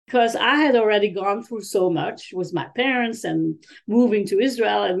because I had already gone through so much with my parents and moving to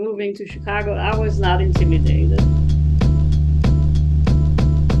Israel and moving to Chicago. I was not intimidated.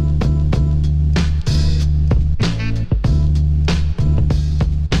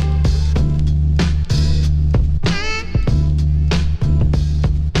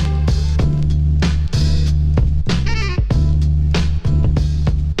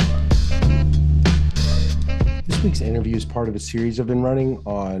 This week's interview is part of a series I've been running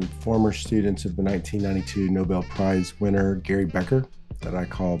on former students of the 1992 Nobel Prize winner Gary Becker that I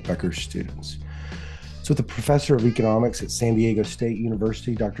call Becker's Students. It's with the professor of economics at San Diego State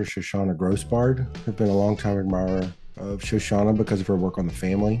University, Dr. Shoshana Grossbard. I've been a longtime admirer of Shoshana because of her work on the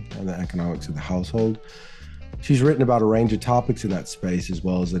family and the economics of the household. She's written about a range of topics in that space, as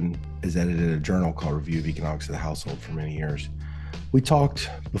well as has edited a journal called Review of Economics of the Household for many years. We talked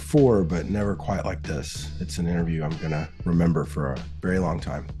before, but never quite like this. It's an interview I'm going to remember for a very long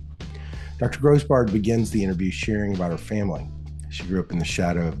time. Dr. Grossbard begins the interview sharing about her family. She grew up in the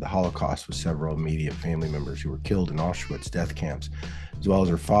shadow of the Holocaust with several immediate family members who were killed in Auschwitz death camps, as well as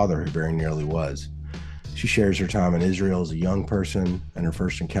her father, who very nearly was. She shares her time in Israel as a young person and her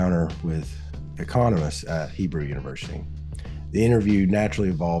first encounter with economists at Hebrew University. The interview naturally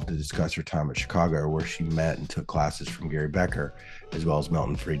evolved to discuss her time at Chicago, where she met and took classes from Gary Becker, as well as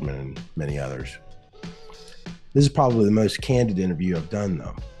Milton Friedman and many others. This is probably the most candid interview I've done,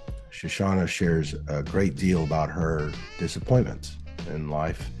 though. Shoshana shares a great deal about her disappointments in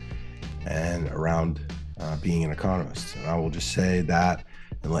life and around being an economist. And I will just say that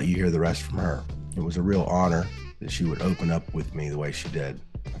and let you hear the rest from her. It was a real honor that she would open up with me the way she did.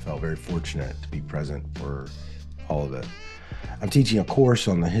 I felt very fortunate to be present for all of it. I'm teaching a course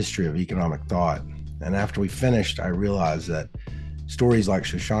on the history of economic thought, and after we finished, I realized that stories like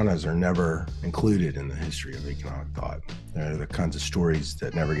Shoshana's are never included in the history of economic thought. They're the kinds of stories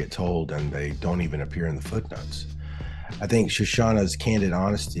that never get told, and they don't even appear in the footnotes. I think Shoshana's candid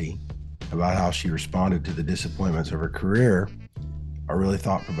honesty about how she responded to the disappointments of her career are really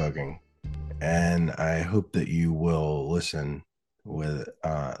thought-provoking, and I hope that you will listen with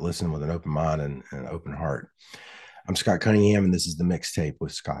an open mind and an open heart. I'm Scott Cunningham, and this is the Mixtape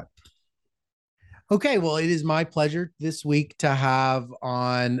with Scott. Okay, well, it is my pleasure this week to have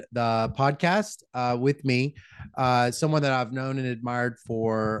on the podcast with me someone that I've known and admired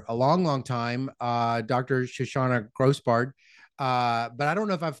for a long, long time, Dr. Shoshana Grossbard. But I don't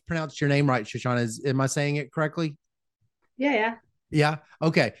know if I've pronounced your name right, Shoshana. Am I saying it correctly? Yeah. Yeah.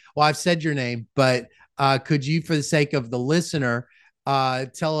 Okay. Well, I've said your name, but could you, for the sake of the listener,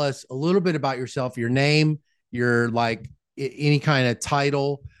 tell us a little bit about yourself, your name, your any kind of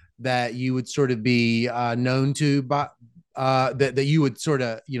title that you would sort of be known to by that you would sort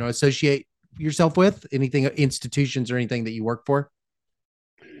of, associate yourself with, anything, institutions or anything that you work for?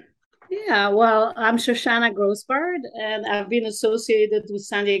 Yeah, well, I'm Shoshana Grossbard, and I've been associated with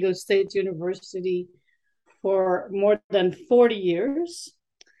San Diego State University for more than 40 years.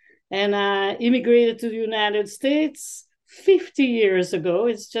 And I immigrated to the United States 50 years ago.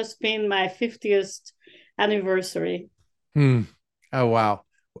 It's just been my 50th anniversary. Oh, wow.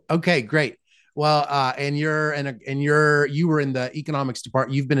 Okay, great. Well, and you were in the economics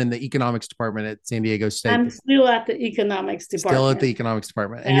department. You've been in the economics department at San Diego State. I'm still at the economics department. Still at the economics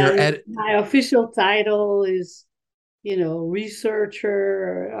department. And my official title is,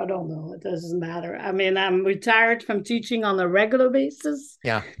 researcher. I don't know. It doesn't matter. I mean, I'm retired from teaching on a regular basis.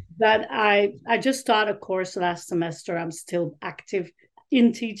 Yeah. But I just taught a course last semester. I'm still active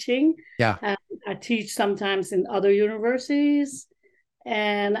in teaching. Yeah. And I teach sometimes in other universities.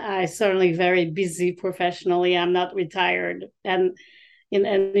 And I certainly very busy professionally. I'm not retired and in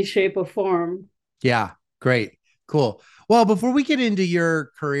any shape or form. Yeah, great. Cool. Well, before we get into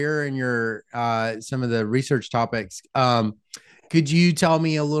your career and your some of the research topics, could you tell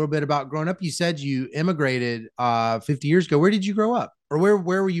me a little bit about growing up? You said you immigrated 50 years ago. Where did you grow up? Or where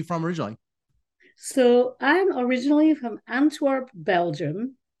were you from originally? So I'm originally from Antwerp,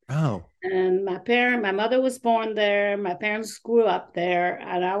 Belgium. Oh. And my mother was born there. My parents grew up there,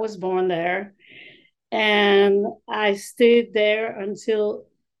 and I was born there. And I stayed there until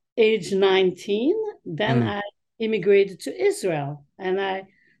age 19. Then I immigrated to Israel, and I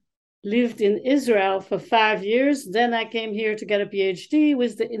lived in Israel for 5 years. Then I came here to get a PhD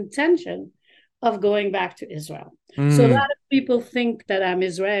with the intention of going back to Israel. So a lot of people think that I'm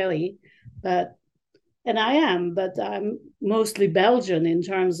Israeli, and I am, but I'm mostly Belgian in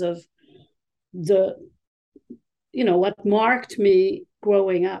terms of what marked me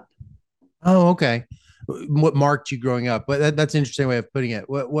growing up. Oh, okay. What marked you growing up? But that's an interesting way of putting it.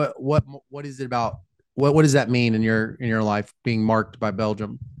 What is it about? What does that mean in your life, being marked by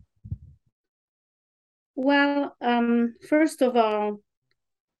Belgium? Well, first of all,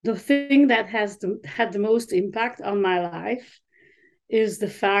 the thing that had the most impact on my life is the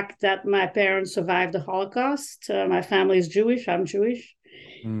fact that my parents survived the Holocaust. My family is Jewish. I'm Jewish.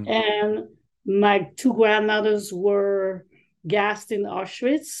 Mm. And my two grandmothers were gassed in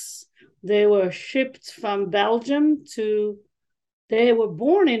Auschwitz. They were shipped from Belgium to, they were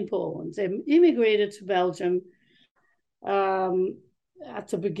born in Poland. They immigrated to Belgium um, at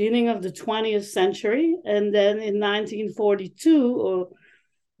the beginning of the 20th century. And then in 1942,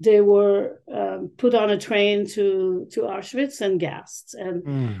 they were put on a train to Auschwitz and gassed. And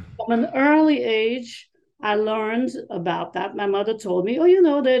Mm. from an early age, I learned about that. My mother told me,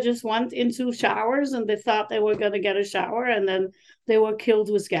 oh, they just went into showers and they thought they were going to get a shower and then they were killed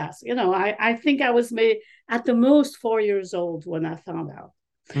with gas. I think I was maybe at the most 4 years old when I found out.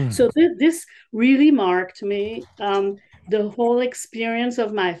 Mm. So this really marked me. The whole experience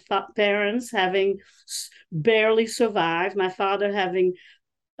of my parents having barely survived, my father having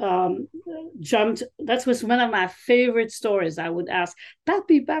um, jumped. That was one of my favorite stories. I would ask,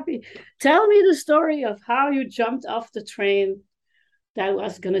 Papi, tell me the story of how you jumped off the train that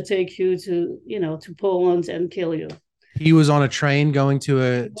was going to take you to Poland and kill you. He was on a train going to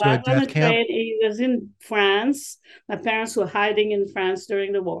a On death a camp. train, he was in France. My parents were hiding in France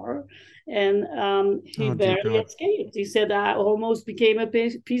during the war, and he Oh dear barely God. escaped. He said, "I almost became a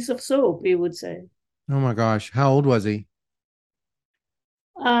piece of soap." He would say. Oh my gosh. How old was he?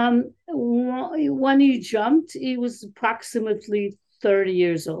 When he jumped, he was approximately 30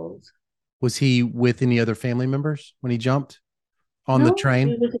 years old. Was he with any other family members when he jumped on the No, he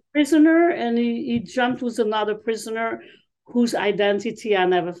train? was a prisoner and he jumped with another prisoner whose identity I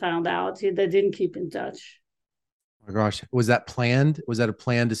never found out. They didn't keep in touch. Oh my gosh. Was that planned? Was that a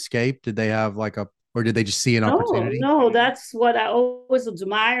planned escape? Did they have like or did they just see an No, opportunity? no, that's what I always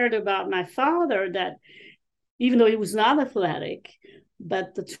admired about my father, that even though he was not athletic,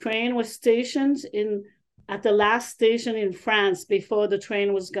 but the train was stationed in at the last station in France before the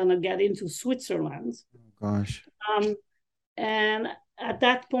train was going to get into Switzerland. Gosh. Um, and at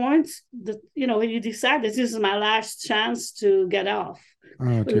that point, you decide this is my last chance to get off.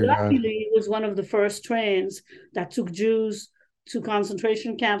 Oh dear God. Luckily, it was one of the first trains that took Jews to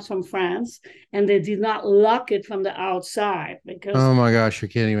concentration camps from France, and they did not lock it from the outside because Oh my gosh, you're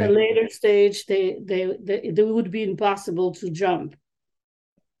kidding at a me. later stage they would be impossible to jump.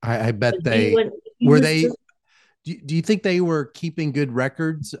 I bet He they was he were was they just do you think they were keeping good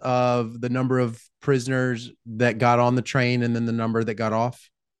records of the number of prisoners that got on the train and then the number that got off?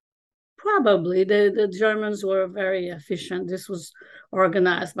 probably the Germans were very efficient. This was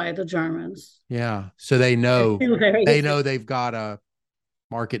organized by the Germans. Yeah. So They're still very they efficient. know they've got a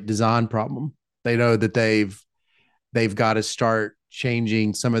market design problem. They know that they've got to start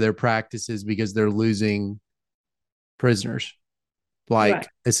changing some of their practices because they're losing prisoners Right. like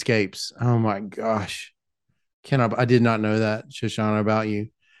escapes. Oh my gosh. I did not know that, Shoshana, about you.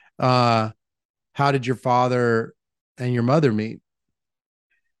 Uh how did your father and your mother meet?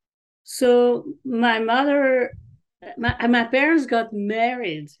 So my parents got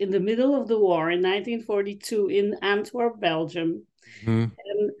married in the middle of the war in 1942 in Antwerp, Belgium. Mm-hmm.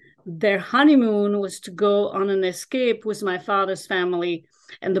 And their honeymoon was to go on an escape with my father's family.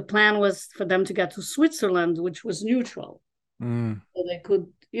 And the plan was for them to get to Switzerland, which was neutral. Mm. So they could,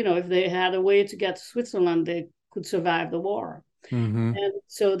 if they had a way to get to Switzerland, they could survive the war. Mm-hmm. And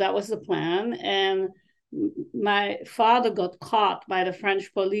so that was the plan. And my father got caught by the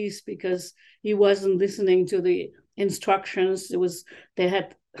French police because he wasn't listening to the instructions. They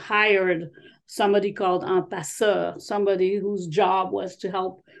had hired somebody called un passeur, somebody whose job was to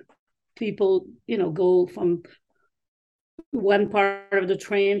help people, go from one part of the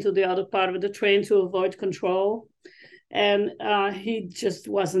train to the other part of the train to avoid control. And he just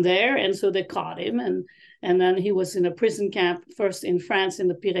wasn't there, and so they caught him, and then he was in a prison camp first in France in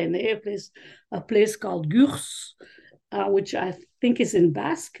the Pyrenees, a place called Gurs, which I think is in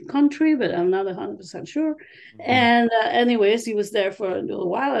Basque country, but I'm not 100% sure. Mm-hmm. And anyways, he was there for a little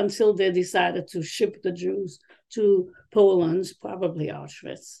while until they decided to ship the Jews to Poland, probably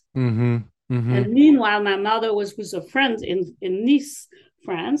Auschwitz. Mm-hmm. Mm-hmm. And meanwhile, my mother was with a friend in Nice,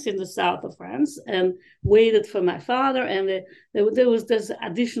 France, in the south of France, and waited for my father. And there was this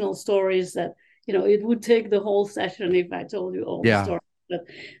additional stories that, it would take the whole session if I told you all the Yeah. stories.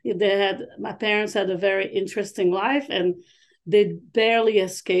 But my parents had a very interesting life, and they barely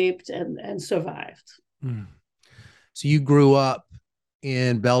escaped and survived. Mm. So you grew up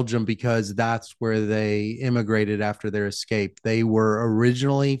in Belgium because that's where they immigrated after their escape. They were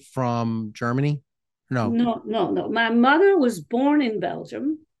originally from Germany? No. No, no, no. My mother was born in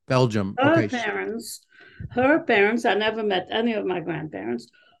Belgium. Belgium. Her Okay. parents, her parents, I never met any of my grandparents.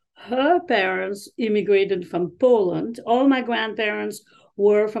 Her parents immigrated from Poland. All my grandparents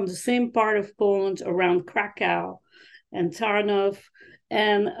were from the same part of Poland around Krakow and Tarnów.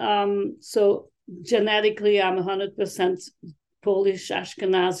 And so genetically, I'm 100% Polish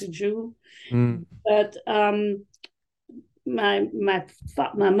Ashkenazi Jew. Mm, But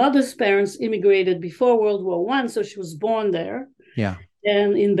my mother's parents immigrated before World War One, so she was born there yeah.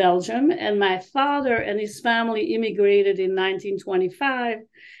 and in Belgium. And my father and his family immigrated in 1925.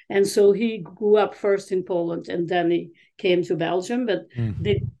 And so he grew up first in Poland and then he came to Belgium. But Mm.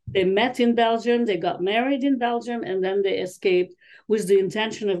 they met in Belgium, they got married in Belgium, and then they escaped with the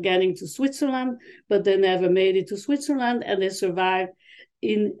intention of getting to Switzerland, but they never made it to Switzerland and they survived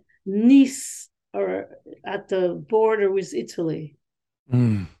in Nice or at the border with Italy.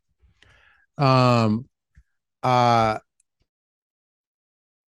 Mm. Um, uh,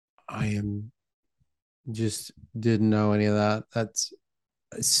 I am just didn't know any of that. That's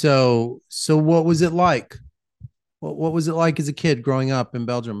so what was it like? What was it like as a kid growing up in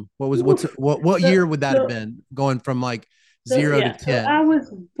Belgium? What So, year would that have so been going from like So 0 to yeah, so 10? I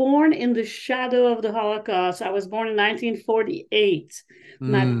was born in the shadow of the Holocaust. I was born in 1948.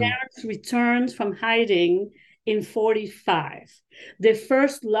 My Mm, parents returned from hiding in 45. They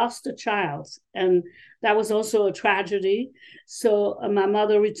first lost a child, and that was also a tragedy. So my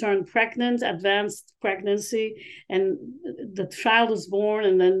mother returned pregnant, advanced pregnancy, and the child was born,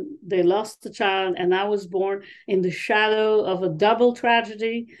 and then they lost the child, and I was born in the shadow of a double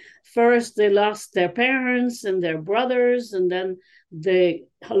tragedy. First they lost their parents and their brothers, and then they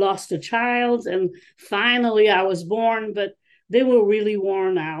lost a child, and finally I was born. But they were really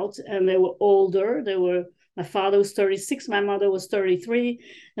worn out and they were older. My father was 36, my mother was 33,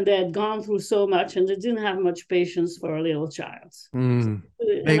 and they had gone through so much and they didn't have much patience for a little child. mm.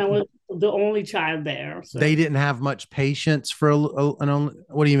 And They I was the only child there, they so didn't have much patience for an only.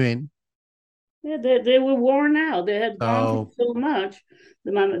 What do you mean? yeah, they were worn out. They had gone through Oh, so much.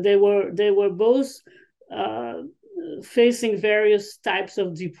 They were both uh, facing various types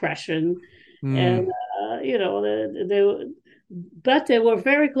of depression, and mm, but they were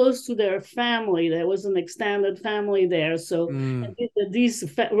very close to their family. There was an extended family there, so mm, these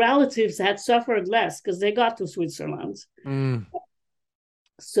relatives had suffered less because they got to Switzerland. mm,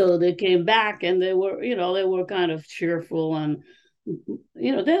 So they came back and they were kind of cheerful, and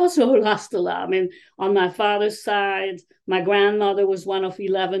they also lost a lot. I mean, on my father's side, my grandmother was one of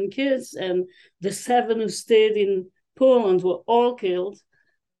 11 kids, and the seven who stayed in Poland were all killed.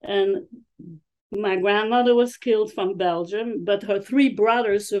 And my grandmother was killed from Belgium, but her three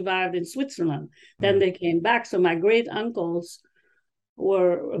brothers survived in Switzerland. Then mm, they came back. So my great uncles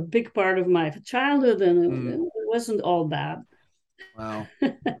were a big part of my childhood, and mm. it wasn't all bad. Wow.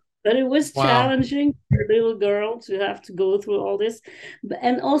 But it was Wow. challenging for a little girl to have to go through all this.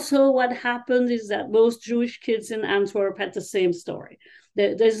 And also, what happened is that most Jewish kids in Antwerp had the same story.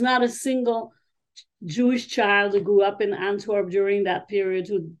 There's not a single Jewish child who grew up in Antwerp during that period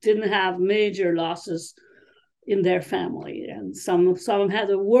who didn't have major losses in their family. And some had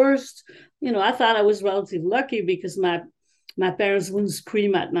the worst. I thought I was relatively lucky because my parents wouldn't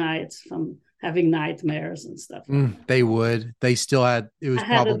scream at night from having nightmares and stuff like that. They would. They still had. It was I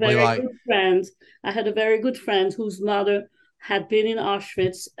had a probably very like, good friend. I had a very good friend whose mother had been in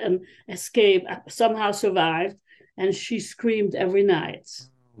Auschwitz and escaped, somehow survived, and she screamed every night.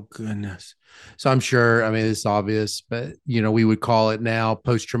 oh, goodness. So I'm sure. I mean, it's obvious, but we would call it now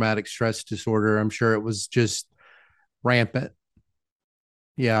post-traumatic stress disorder. I'm sure it was just rampant.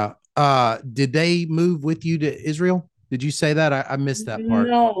 Yeah. Did they move with you to Israel? Did you say that? I missed that part.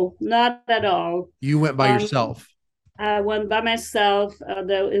 No, not at all. You went by Um, yourself. I went by myself.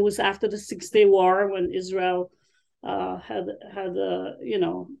 It was after the 6 Day War when Israel had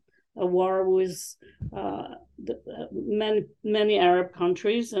a war with many Arab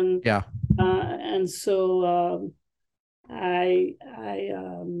countries, and Yeah. so I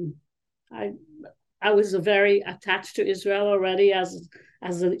I I was very attached to Israel already as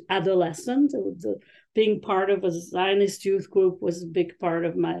an adolescent. Being part of a Zionist youth group was a big part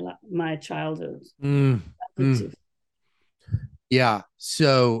of my childhood. Mm, mm. Yeah.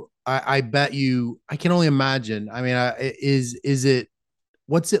 So I bet you. I can only imagine. I mean, is it?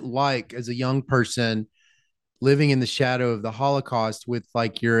 What's it like as a young person living in the shadow of the Holocaust with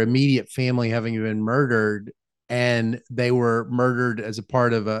like your immediate family having been murdered, and they were murdered as a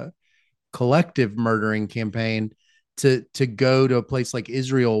part of a collective murdering campaign, to go to a place like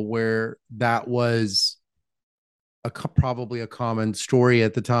Israel where that was probably a common story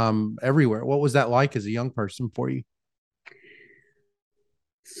at the time everywhere. What was that like as a young person for you?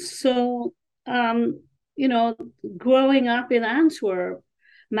 So, um, you know, growing up in Antwerp,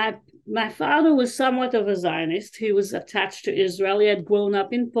 my my father was somewhat of a Zionist. He was attached to Israel. He had grown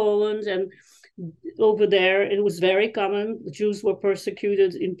up in Poland, and over there it was very common. The Jews were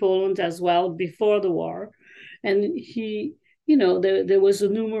persecuted in Poland as well before the war, and there was a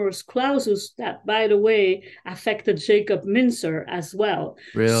numerous clauses that, by the way, affected Jacob Mincer as well.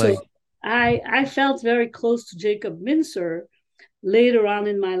 So Really? I felt very close to Jacob Mincer later on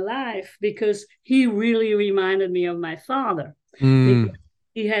in my life because he really reminded me of my father because Mm,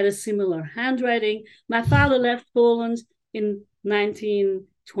 he had a similar handwriting. My father left Poland in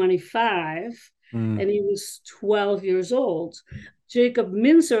 1925 mm. and he was 12 years old. Jacob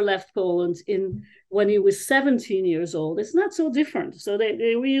Mincer left Poland in when he was 17 years old. It's not so different. So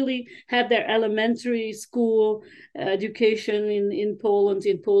they really had their elementary school education in Poland,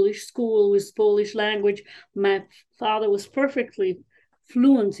 in Polish school with Polish language. My father was perfectly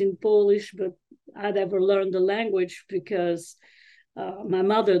fluent in Polish, but I never learned the language because my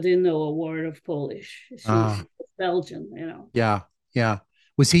mother didn't know a word of Polish. She Ah, was Belgian. yeah, yeah.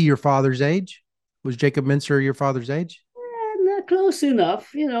 Was he your father's age? Was Jacob Mincer your father's age? Not close enough.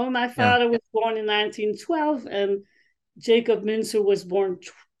 My Yeah, father was born in 1912 and Jacob Mincer was born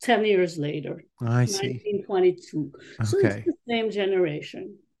 10 years later, I see. 1922. So it's Okay. the same generation.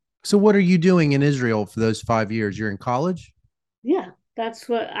 So what are you doing in Israel for those 5 years? You're in college? Yeah, that's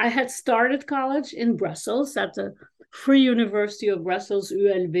what I had started college in Brussels at the Free University of Brussels,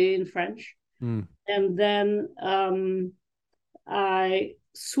 ULB in French. Mm. And then I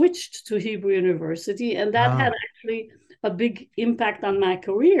switched to Hebrew University, and that had Ah, actually a big impact on my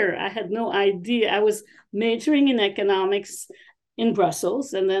career. I had no idea. I was majoring in economics in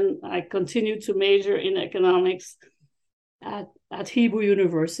Brussels, and then I continued to major in economics at Hebrew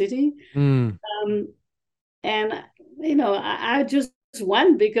University. mm, Um, and I just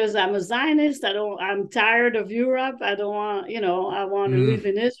went because I'm a Zionist. I'm tired of Europe. I don't want, I want to mm. live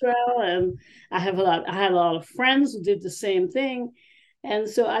in Israel, and I had a lot of friends who did the same thing, and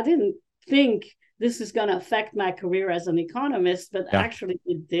so I didn't think this is going to affect my career as an economist, but Yeah. actually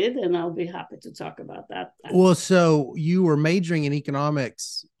it did, and I'll be happy to talk about that. Well, so you were majoring in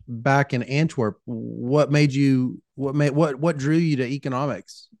economics back in Antwerp. What drew you to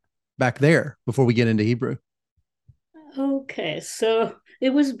economics back there before we get into Hebrew? Okay, so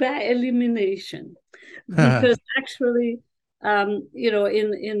it was by elimination because actually,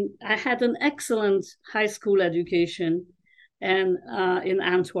 in I had an excellent high school education, and in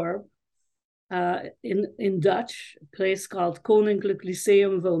Antwerp, in Dutch, a place called Koninklijk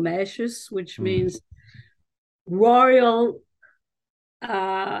Lyceum voor Meisjes, which Mm. means Royal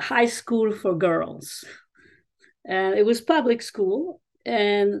High School for Girls, and it was public school,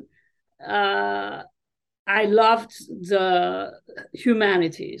 and uh, I loved the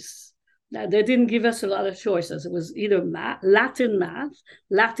humanities. Now, they didn't give us a lot of choices. It was either math,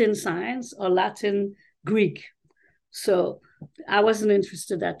 Latin science, or Latin Greek. So I wasn't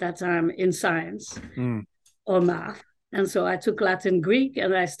interested at that time in science Mm. or math. And so I took Latin Greek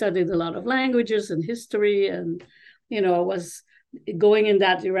and I studied a lot of languages and history. And, I was going in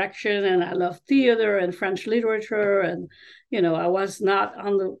that direction. And I loved theater and French literature. And, I was not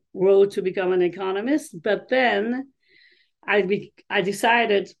on the road to become an economist. But then I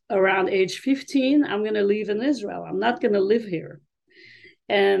decided around age 15, I'm going to live in Israel. I'm not going to live here.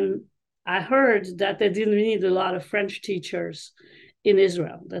 And I heard that they didn't need a lot of French teachers in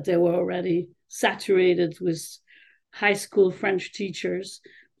Israel, that they were already saturated with high school French teachers.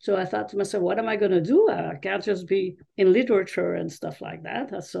 So I thought to myself, what am I going to do? I can't just be in literature and stuff like that.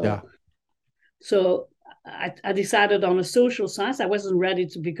 Yeah. So I decided on a social science. I wasn't ready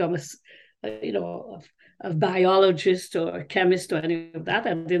to become a biologist or a chemist or any of that.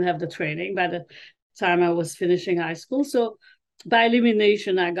 I didn't have the training by the time I was finishing high school. So by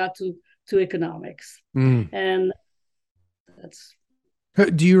elimination, I got to economics, Mm. and that's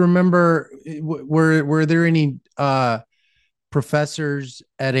Do you remember were there any professors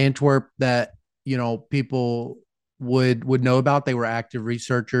at Antwerp that people would know about? They were active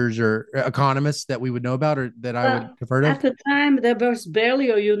researchers or economists that we would know about or that I would have heard of? at the time there was barely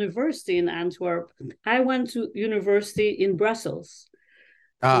a university in Antwerp. I went to university in Brussels,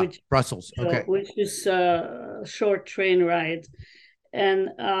 Ah, which Brussels. Okay. which is a short train ride, and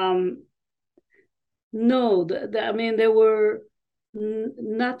no, I mean there were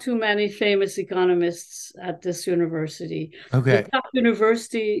not too many famous economists at this university. The Okay. top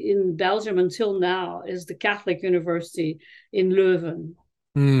university in Belgium until now is the Catholic University in Leuven.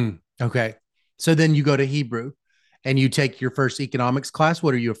 Okay. So then you go to Hebrew and you take your first economics class.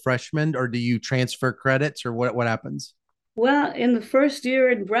 What are you, a freshman, or do you transfer credits, or what happens? Well, in the first year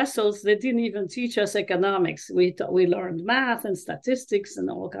in Brussels, they didn't even teach us economics. We learned math and statistics and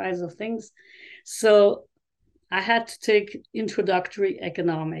all kinds of things. So I had to take introductory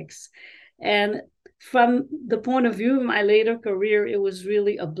economics. And from the point of view of my later career, it was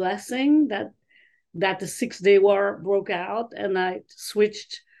really a blessing that the Six-Day War broke out, and I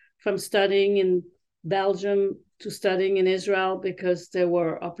switched from studying in Belgium to studying in Israel because there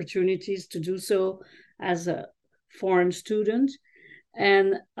were opportunities to do so as a foreign student.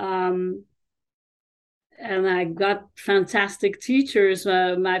 And and I got fantastic teachers.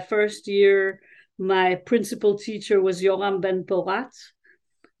 My first year, my principal teacher was Yoram Ben Porat.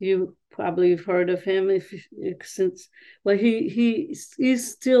 You probably have heard of him since well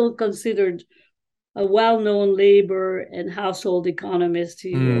he's still considered a well-known labor and household economist.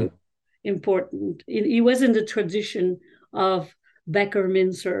 He wrote important. He was in the tradition of Becker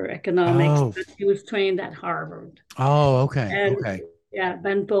Mincer economics. Oh, He was trained at Harvard. oh, okay, And okay. yeah,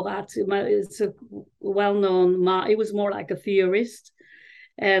 Ben Porat is a well-known. He was more like a theorist,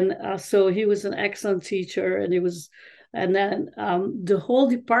 and so he was an excellent teacher. And he was, and then the whole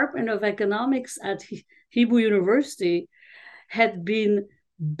department of economics at Hebrew University had been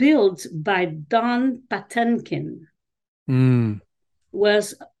built by Don Patenkin, Mm,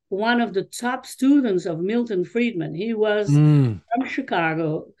 was one of the top students of Milton Friedman. He was mm, from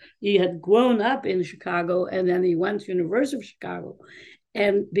Chicago. He had grown up in Chicago, and then he went to University of Chicago.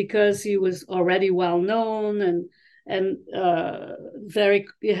 And because he was already well known and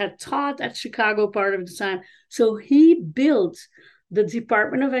he had taught at Chicago part of the time, so he built the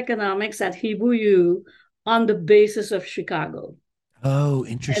Department of Economics at Hebrew U on the basis of Chicago. oh, And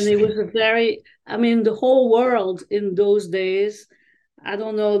it interesting. was I mean, the whole world in those days, I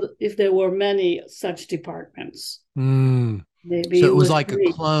don't know if there were many such departments. Mm. Maybe So it it was was like a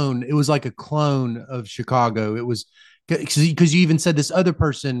three. clone. It was like a clone of Chicago. It was because you even said this other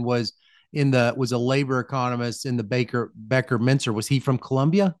person was a labor economist in the Becker Mincer. Was he from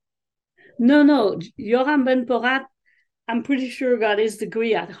Columbia? No. Yoram Ben Porat, I'm pretty sure got his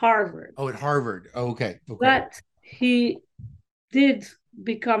degree at Harvard, Oh, at Harvard. Oh, okay. Okay. but he did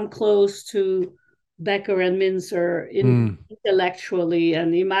become close to Becker and Mincer Mm. intellectually,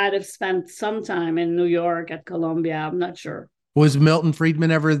 and he might have spent some time in New York at Columbia. I'm not sure. Was Milton Friedman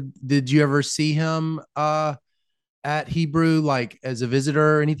ever, did you ever see him at Hebrew, like as a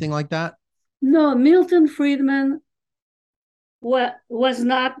visitor or anything like that? No, Milton Friedman was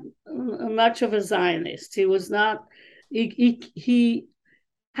not much of a Zionist. He was not. He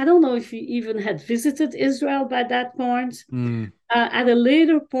I don't know if he even had visited Israel by that point. Mm. At a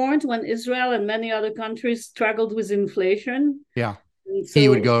later point, when Israel and many other countries struggled with inflation, Yeah. and He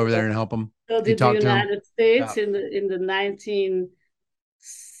would so go over there and help him. so He did the talked to him. United Yeah. States in the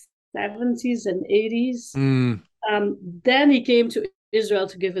 1970s and 80s. Mm. Then he came to Israel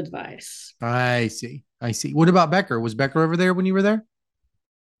to give advice. I see. I see. What about Becker? Was Becker over there when you were there?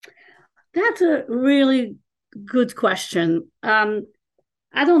 That's a really good question.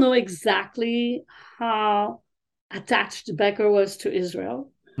 I don't know exactly how attached Becker was to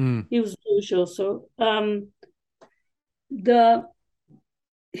Israel. Mm. He was Jewish also. The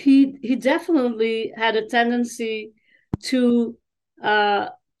he definitely had a tendency to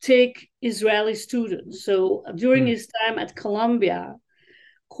take Israeli students. So during Mm. his time at Columbia,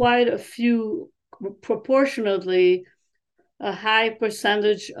 quite a few, proportionately, a high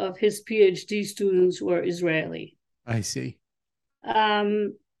percentage of his PhD students were Israeli. I see.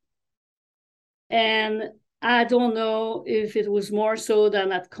 Um, and I don't know if it was more so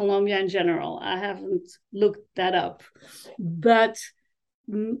than at Columbia in general. I haven't looked that up. But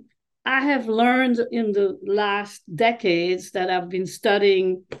I have learned in the last decades that I've been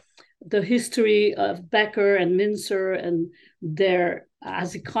studying the history of Becker and Mincer and their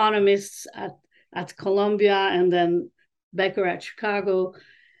as economists at Columbia and then Becker at Chicago.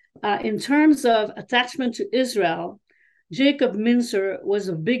 In terms of attachment to Israel, Jacob Mincer was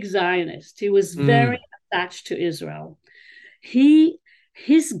a big Zionist. He was very Mm. attached to Israel. He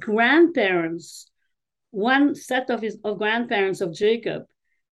his grandparents, one set of grandparents of Jacob,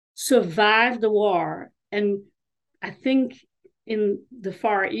 survived the war, and I think in the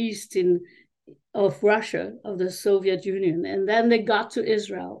Far East of Russia, of the Soviet Union, and then they got to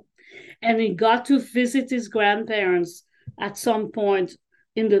Israel, and he got to visit his grandparents at some point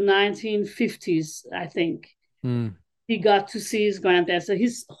in the 1950s, I think. Mm. He got to see his grandparents. So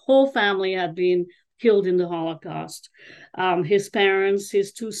his whole family had been killed in the Holocaust. His parents,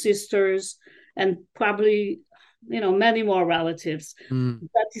 his two sisters, and probably many more relatives. Mm.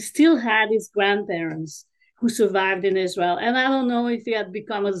 But he still had his grandparents who survived in Israel. And I don't know if he had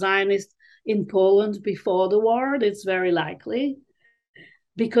become a Zionist in Poland before the war. It's very likely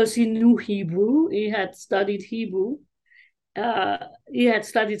because he knew Hebrew. He had studied Hebrew. He had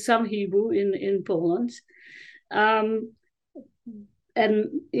studied some Hebrew in Poland. And,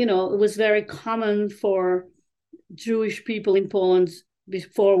 you know, it was very common for Jewish people in Poland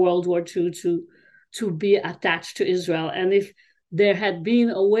before World War II to be attached to Israel. And if there had been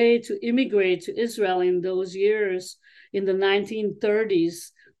a way to immigrate to Israel in those years, in the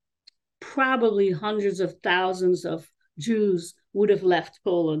 1930s, probably hundreds of thousands of Jews would have left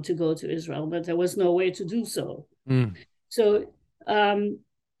Poland to go to Israel, but there was no way to do so. Mm. So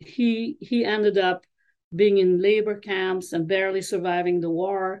he ended up being in labor camps and barely surviving the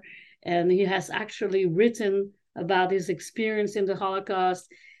war. And he has actually written about his experience in the Holocaust.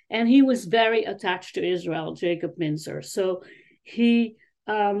 And he was very attached to Israel, Jacob Mincer. So he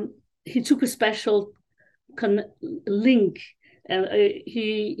took a special link, and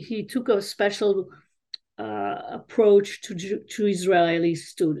he took a special approach to Israeli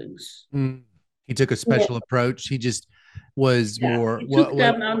students. Mm. He took a special approach. He just was more. He took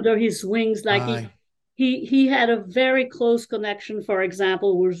them under his wings, like he had a very close connection, for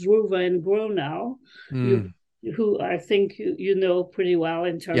example, with Reuven Gronau, who I think you know pretty well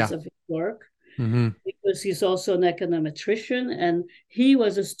in terms of his work, because he's also an econometrician, and he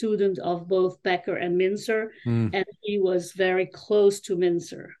was a student of both Becker and Mincer, and he was very close to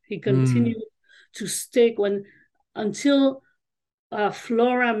Mincer. He continued to stick until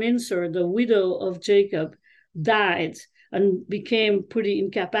Flora Mincer, the widow of Jacob, died and became pretty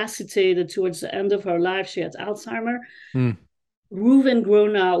incapacitated towards the end of her life. She had Alzheimer. Reuven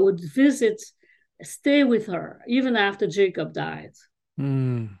Gronau would stay with her even after Jacob died.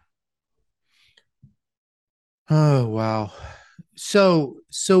 Oh, wow. So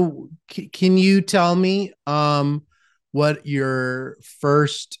can you tell me what your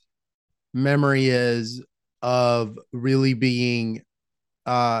first memory is of really being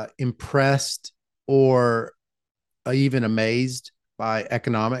impressed or even amazed by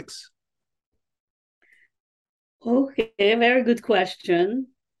economics? Okay, very good question.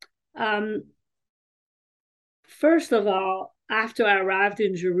 First of all, after I arrived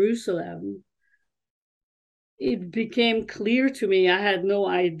in Jerusalem, it became clear to me, I had no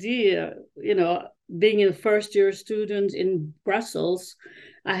idea, you know, being a first-year student in Brussels,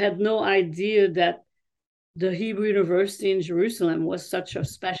 I had no idea that the Hebrew University in Jerusalem was such a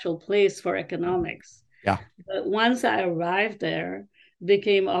special place for economics. Yeah. But once I arrived there, it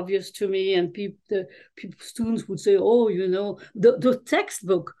became obvious to me, and students would say, oh, you know, the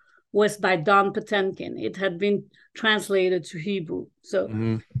textbook was by Don Patenkin. It had been translated to Hebrew. So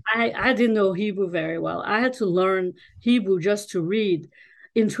I didn't know Hebrew very well. I had to learn Hebrew just to read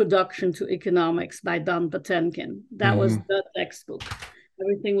Introduction to Economics by Don Patenkin. That was the textbook.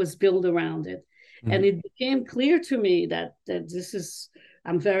 Everything was built around it. And it became clear to me that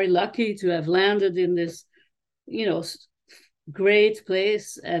I'm very lucky to have landed in this, you know, great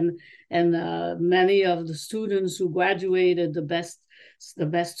place. And many of the students who graduated, the best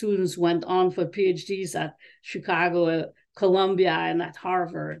students went on for PhDs at Chicago, Columbia, and at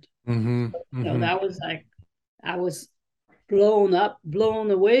Harvard. So, you know, that was like, I was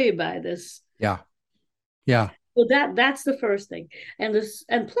blown away by this. Yeah. Yeah. So that's the first thing. And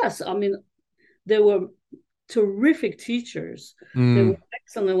plus, I mean, there were terrific teachers. They were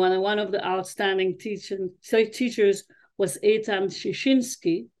excellent. One of the outstanding teachers was Eitan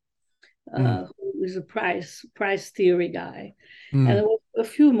Shishinsky, who is a price theory guy. And there were a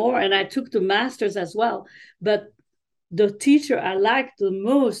few more, and I took the masters as well. But the teacher I liked the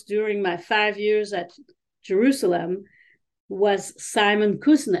most during my 5 years at Jerusalem was Simon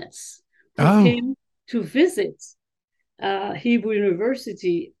Kuznets, who came to visit Hebrew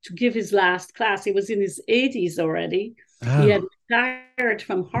University to give his last class. He was in his 80s already. He had retired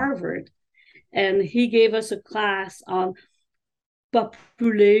from Harvard, and he gave us a class on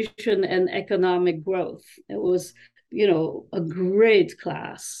population and economic growth. It was, you know, a great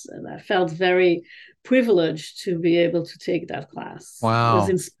class, and I felt very privileged to be able to take that class. Wow.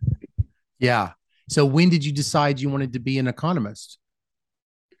 Yeah. So when did you decide you wanted to be an economist?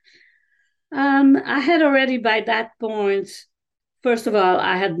 I had already by that point, first of all,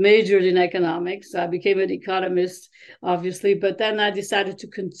 I had majored in economics. So I became an economist, obviously, but then I decided to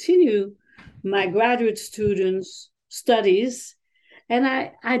continue my graduate students' studies. And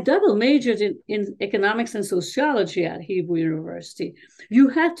I double majored in economics and sociology at Hebrew University. You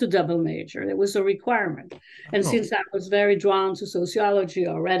had to double major. It was a requirement. And since I was very drawn to sociology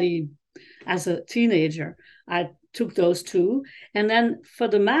already as a teenager, I took those two. And then for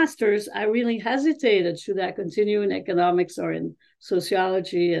the master's, I really hesitated. Should I continue in economics or in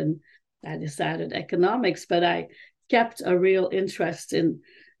sociology? And I decided economics, but I kept a real interest in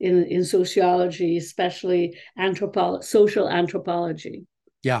sociology, especially social anthropology.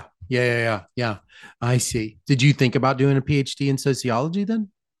 Yeah. I see. Did you think about doing a PhD in sociology then,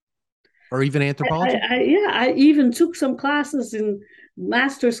 or even anthropology? Yeah, I even took some classes in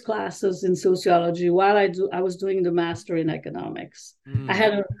master's classes in sociology while I was doing the master in economics. I Mm,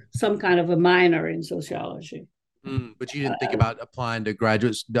 had some kind of a minor in sociology. but you didn't think about applying to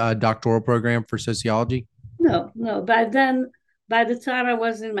graduate doctoral program for sociology? No, no. By the time I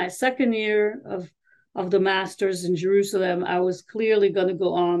was in my second year of the masters in Jerusalem, I was clearly going to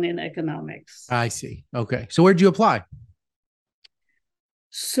go on in economics. I see. Okay. So where'd you apply?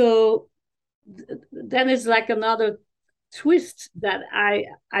 So then it's like another twist that I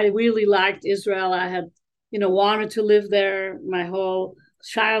really liked Israel. I had, wanted to live there my whole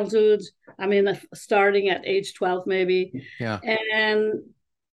childhood. I mean, starting at age 12, maybe. Yeah. And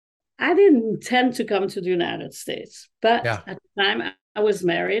I didn't intend to come to the United States, but Yeah. at the time I was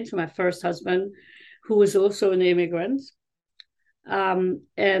married to my first husband, who was also an immigrant.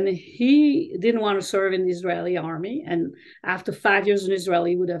 And he didn't want to serve in the Israeli army. And after 5 years in Israel,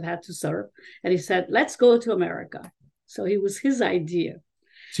 he would have had to serve. And he said, let's go to America. So it was his idea.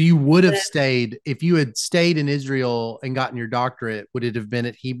 So you would have stayed, if you had stayed in Israel and gotten your doctorate, would it have been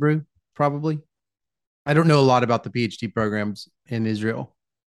at Hebrew? Probably. I don't know a lot about the PhD programs in Israel.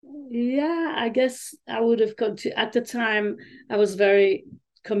 Yeah, I guess I would have continued. At the time, I was very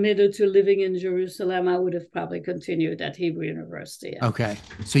committed to living in Jerusalem. I would have probably continued at Hebrew University. Yeah. Okay.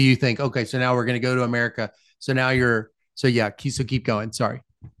 So you think, okay, so now we're going to go to America. So now so keep going. Sorry.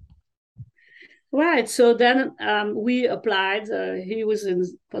 Right. So then we applied. He was in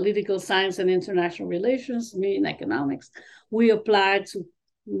political science and international relations, me in economics. We applied to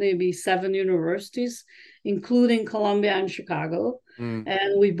maybe 7 universities, including Columbia and Chicago.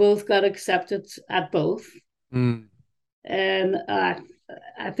 And we both got accepted at both. And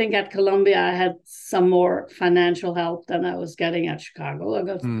I think at Columbia, I had some more financial help than I was getting at Chicago. I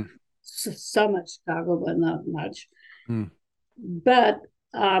got some at Chicago, but not much. But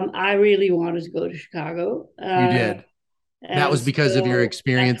I really wanted to go to Chicago. You did. That was because of your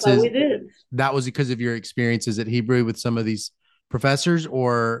experiences. That's what we did. That was because of your experiences at Hebrew with some of these professors,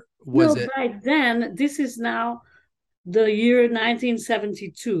 or was it? By then, this is now the year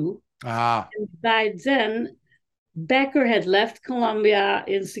 1972. And by then, Becker had left Columbia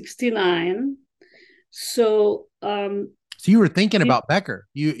in 1969. So you were thinking about Becker.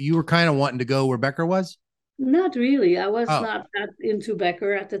 You were kind of wanting to go where Becker was? Not really. I was not that into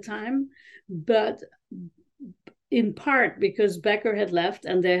Becker at the time, but in part because Becker had left,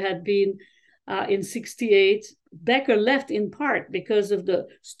 and there had been in 1968, Becker left in part because of the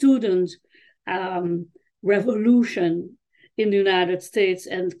student revolution in the United States,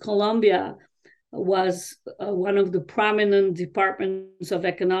 and Columbia was one of the prominent departments of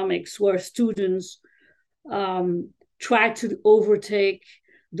economics where students tried to overtake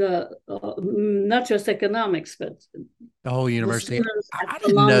the not just economics, but the whole university. I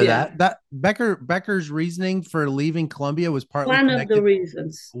didn't know that Becker's reasoning for leaving Columbia was partly one of the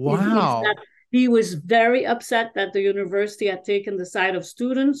reasons. Wow. He was very upset that the university had taken the side of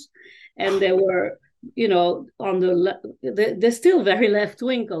students, and they were, on they're still very left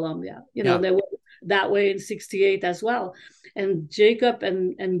wing, Columbia. They were that way in 1968 as well. And Jacob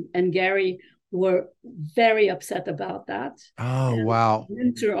and Gary were very upset about that. Oh, and wow.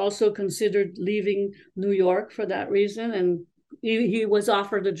 Winter also considered leaving New York for that reason. And he was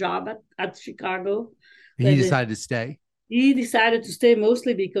offered a job at Chicago. He decided to stay. He decided to stay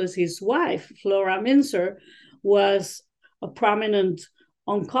mostly because his wife, Flora Mincer, was a prominent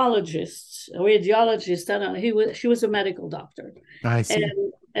oncologist, a radiologist, and she was a medical doctor. I see.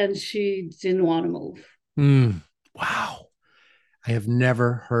 And she didn't want to move. Wow. I have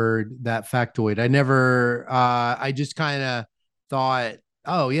never heard that factoid. I just kind of thought,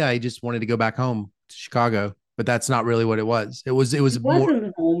 oh yeah, he just wanted to go back home to Chicago, but that's not really what it was. It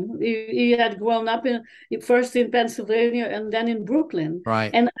wasn't home. He had grown up first in Pennsylvania and then in Brooklyn. Right.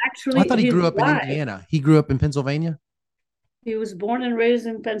 And actually, I thought he grew up in Indiana. He grew up in Pennsylvania. He was born and raised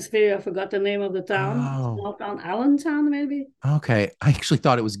in Pennsylvania. I forgot the name of the town. Small town, Allentown, maybe. Okay. I actually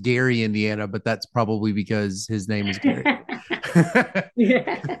thought it was Gary, Indiana, but that's probably because his name is Gary.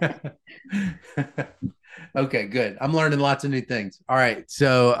 Yeah. Okay, good. I'm learning lots of new things. All right.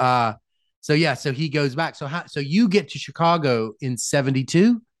 So he goes back. So you get to Chicago in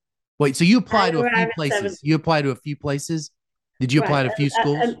 1972? Wait, so you applied to a few places. You applied to a few places? Did you apply to a few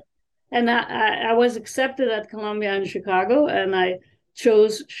schools? And I was accepted at Columbia in Chicago, and I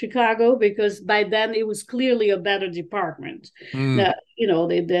chose Chicago because by then it was clearly a better department. Mm, Now,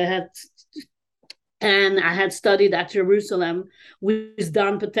 they had, and I had studied at Jerusalem with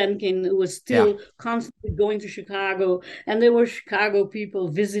Don Potenkin, who was yeah. still constantly going to Chicago. And there were Chicago people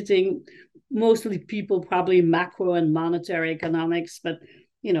visiting, mostly people probably macro and monetary economics, but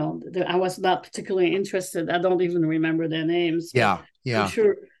I was not particularly interested. I don't even remember their names, but Yeah. I'm Yeah.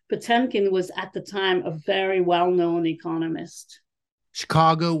 sure Potenkin was at the time a very well-known economist.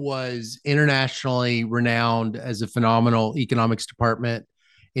 Chicago was internationally renowned as a phenomenal economics department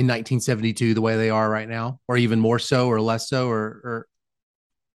in 1972, the way they are right now, or even more so, or less so, or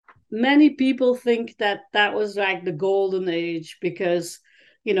Many people think that that was like the golden age because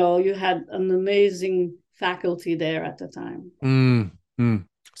you had an amazing faculty there at the time. mm, mm.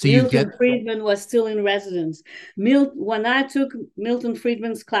 So you Milton get, Friedman was still in residence. When I took Milton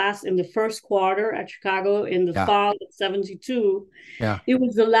Friedman's class in the first quarter at Chicago in the yeah, fall of 72, yeah. it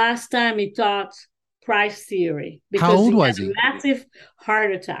was the last time he taught price theory How because old he was had he? a massive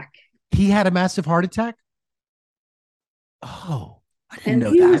heart attack. He had a massive heart attack. Oh, I didn't And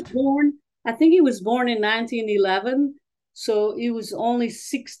know he was that. born, I think he was born in 1911. So he was only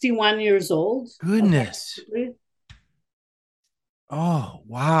 61 years old, Goodness. approximately. Oh,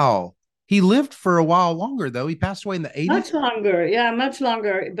 wow. He lived for a while longer though. He passed away in the Much 80s. longer. Yeah, much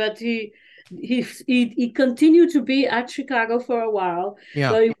longer. But he continued to be at Chicago for a while,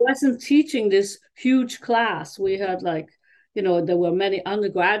 Yeah. but he wasn't teaching this huge class. We had there were many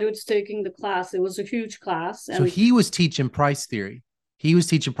undergraduates taking the class. It was a huge class. So And he was teaching price theory. He was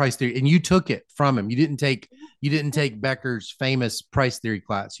teaching price theory and you took it from him. You didn't take Becker's famous price theory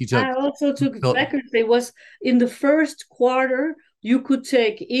class. You took I also took Milton. Beckers. It was in the first quarter, you could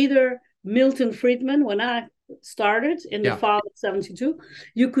take either Milton Friedman when I started in the Yeah. fall of 72.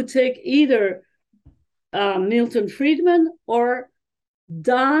 You could take either Milton Friedman or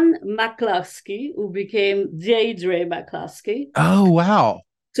Don McCluskey, who became Deirdre McCluskey. Oh, wow.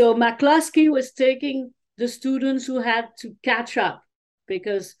 So McCluskey was taking the students who had to catch up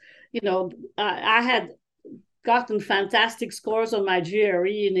because, I had gotten fantastic scores on my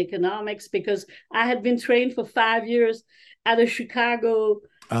GRE in economics because I had been trained for 5 years at a Chicago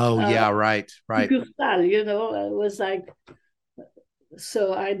Oh, uh, yeah, right, right. succursale. It was like,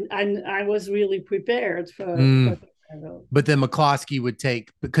 so I was really prepared for Mm. Chicago. But then McCloskey would take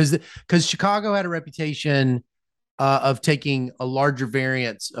because Chicago had a reputation of taking a larger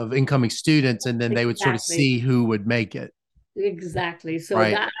variance of incoming students, and then they would sort of Exactly. see who would make it. Exactly. So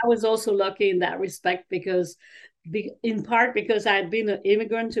Right. that I was also lucky in that respect because, in part, because I had been an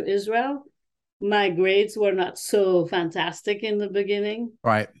immigrant to Israel, my grades were not so fantastic in the beginning,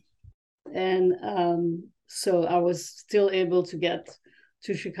 Right. and so I was still able to get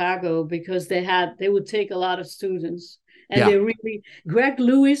to Chicago because they would take a lot of students, and Yeah. they really Greg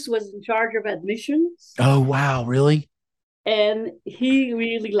Lewis was in charge of admissions, Oh, wow. Really? and he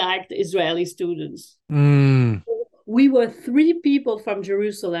really liked Israeli students. Mm. We were three people from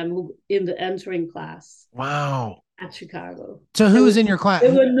Jerusalem who in the entering class Wow. at Chicago. So There who's was in your class?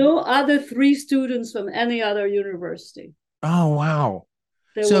 there were no other three students from any other university. Oh, wow.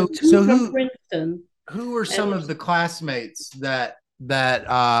 There were So two so from who Princeton, who are and some of the classmates that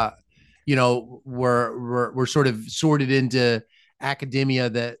were sort of sorted into academia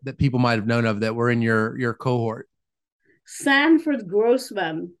that people might have known of that were in your cohort? Sandy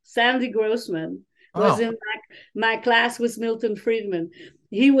Grossman was Oh. in my class with Milton Friedman.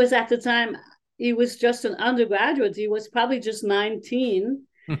 He was at the time, he was just an undergraduate. He was probably just 19,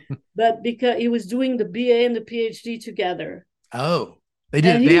 but because he was doing the BA and the PhD together. Oh, they And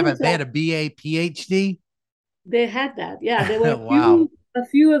did. They he have was they had a BA PhD. they had that. Yeah, there were Wow. a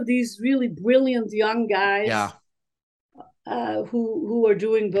few of these really brilliant young Yeah. guys who were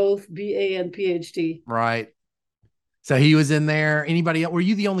doing both BA and PhD. Right. So he was in there. Anybody else? Were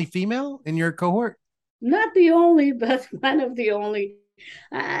you the only female in your cohort? Not the only, but one of the only.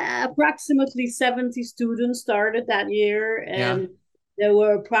 Approximately 70 students started that year, Yeah. and there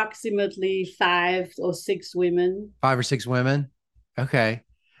were approximately 5 or 6 women, Five or six women. Okay.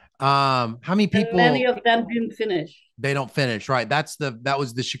 How many and many people of them didn't finish. they don't finish? Right. That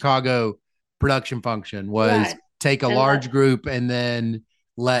was the Chicago production function was Right. take a And large group and then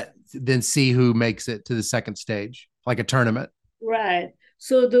see who makes it to the second stage, like a tournament. right.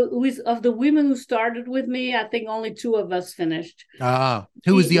 So of the women who started with me, I think only two of us finished.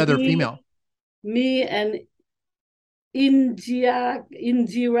 Who was the Me, other female? me, me and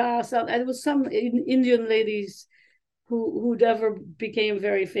Indira. So there was some Indian ladies who never became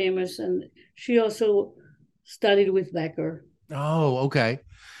very famous, and she also studied with Becker. Oh, okay.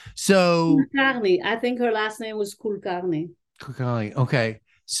 So Kulkarni. I think her last name was Kulkarni. Cook County. Okay.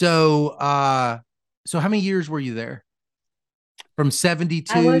 So, so how many years were you there? From I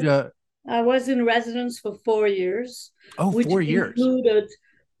 72 was to, I was in residence for 4 years, oh, which 4 years. included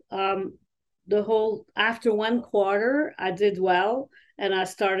um, the whole. After one quarter, I did well, and I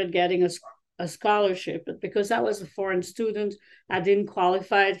started getting a scholarship. But because I was a foreign student, I didn't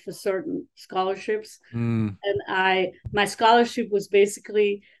qualify for certain scholarships, Mm. and I my scholarship was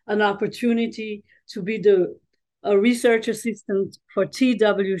basically an opportunity to be the a research assistant for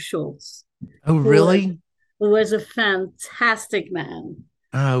T.W. Schultz, Oh, who was, really? who was a fantastic man.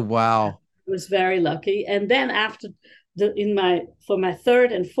 Oh, wow. Was very lucky. And then after the in my for my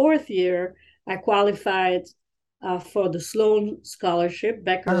third and fourth year, I qualified for the Sloan Scholarship.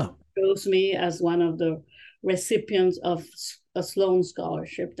 Becker Oh, chose me as one of the recipients of a Sloan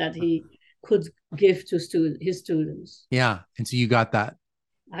Scholarship that he could give to his students. yeah. And so you got that.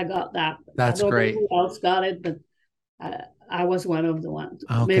 I got that. I That's don't know great. who else got it, but I was one of the ones,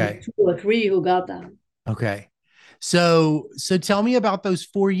 maybe Okay. two or three who got that. Okay. So tell me about those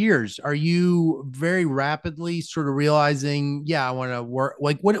 4 years. Are you very rapidly sort of realizing, yeah, I want to work?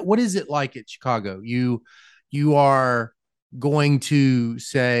 Like, what is it like at Chicago? You are going to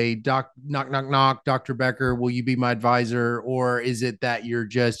say, Doc, knock, knock, knock, Dr. Becker, will you be my advisor? Or is it that you're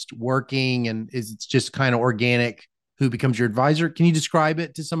just working and is it's just kind of organic who becomes your advisor? Can you describe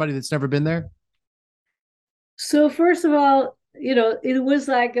it to somebody that's never been there? So first of all, it was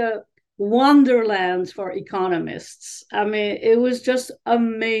like a wonderland for economists. I mean, it was just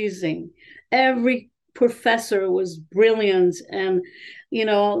amazing. Every professor was brilliant, and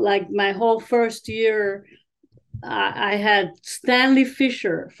like my whole first year, I had Stanley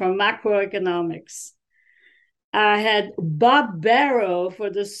Fisher from macroeconomics. I had Bob Barrow for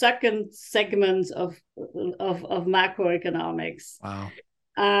the second segment of macroeconomics. Wow.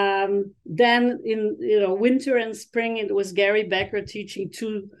 Then in winter and spring, it was Gary Becker teaching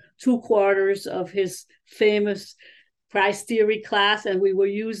two quarters of his famous price theory class, and we were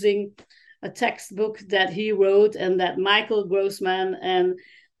using a textbook that he wrote and that Michael Grossman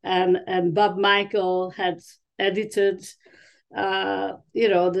and Bob Michael had edited. That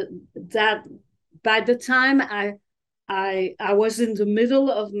by the time I was in the middle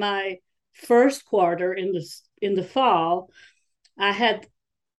of my first quarter in the fall, I had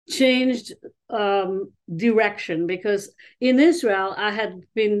changed direction because in Israel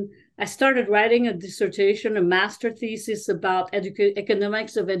I started writing a dissertation, a master thesis about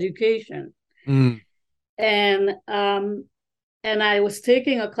economics of education, Mm, and I was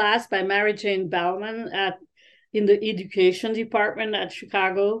taking a class by Mary Jane Bauman in the education department at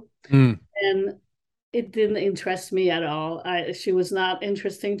Chicago, mm, and it didn't interest me at all. She was not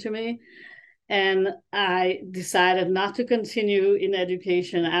interesting to me. And I decided not to continue in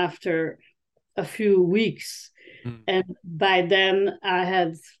education after a few weeks. mm. And by then I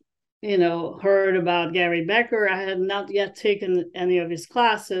had, heard about Gary Becker. I had not yet taken any of his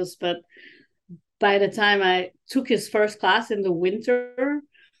classes, but by the time I took his first class in the winter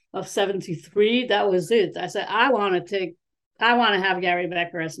of 73, that was it. I said, I want to have Gary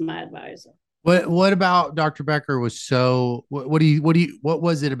Becker as my advisor. What about Dr. Becker was so what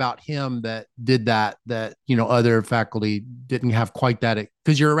was it about him that did that other faculty didn't have quite that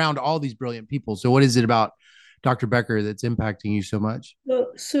because you're around all these brilliant people. So what is it about Dr. Becker that's impacting you so much?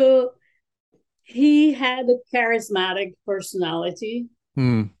 So he had a charismatic personality,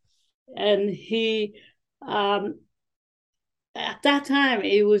 Hmm. and he at that time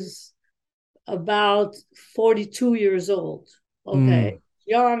he was about 42 years old. Okay, Hmm.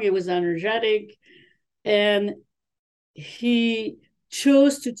 young, he was energetic, and he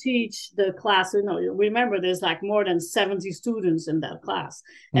chose to teach the class. Remember, there's like more than 70 students in that class.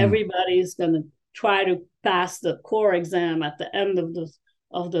 Hmm. Everybody is going to try to pass the core exam at the end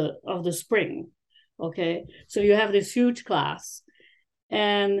of the spring. Okay, so you have this huge class,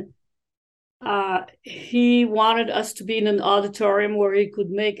 and he wanted us to be in an auditorium where he could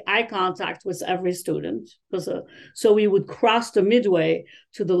make eye contact with every student, so we would cross the midway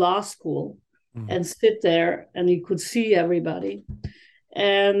to the law school Hmm. and sit there, and he could see everybody.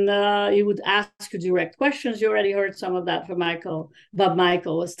 And he would ask you direct questions. You already heard some of that from Michael. Bob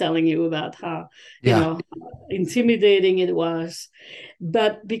Michael was telling you about how, Yeah. intimidating it was.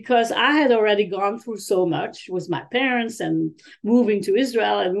 But because I had already gone through so much with my parents and moving to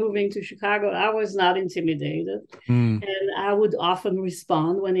Israel and moving to Chicago, I was not intimidated. Hmm. And I would often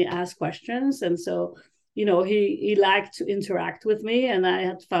respond when he asked questions. And so, he liked to interact with me, and I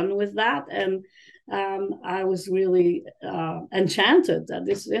had fun with that. And I was really enchanted that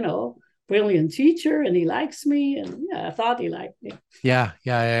this, brilliant teacher, and he likes me, and yeah, I thought he liked me. Yeah.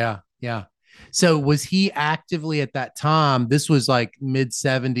 Yeah. Yeah. Yeah. Yeah. So was he actively at that time? This was like mid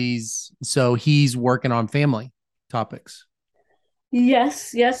 70s. So he's working on family topics.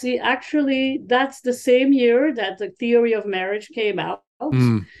 Yes, yes. He actually, that's the same year that the theory of marriage came out.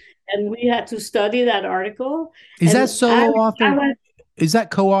 Mm. And we had to study that article. Is that And solo I authored? went, Is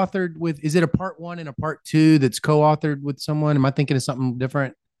that co-authored with, is it a part one and a part two that's co-authored with someone? Am I thinking of something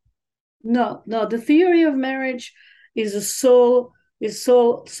different? no, no, the theory of marriage is a soul is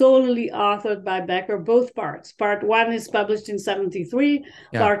so solely authored by Becker, both parts. Part one is published in 73,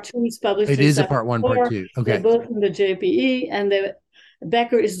 Yeah. part two is published It in is a part one, part 74. two. They're Okay. both in the JPE, and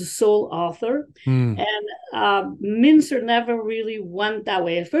Becker is the sole author. Mm. And Mincer never really went that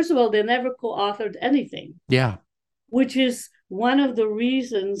way. First of all, they never co-authored anything. Yeah. Which is one of the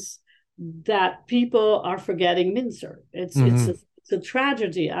reasons that people are forgetting Mincer. It's a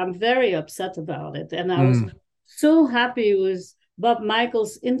tragedy. I'm very upset about it, and I was so happy with Bob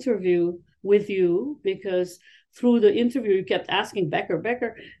Michael's interview with you, because through the interview you kept asking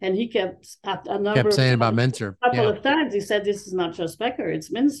Becker, and he kept at a number Kept of saying times, about Mincer. a couple of times, he said, "This is not just Becker;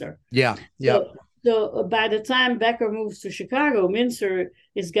 it's Mincer." Yeah. Yeah. So by the time Becker moves to Chicago, Mincer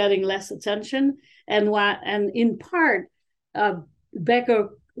is getting less attention, and in part, Becker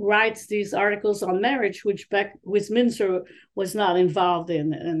writes these articles on marriage, which Mincer was not involved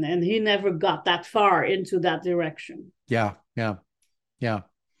in, and he never got that far into that direction. Yeah. Yeah. Yeah.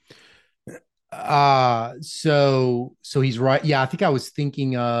 So he's right. Yeah, I think I was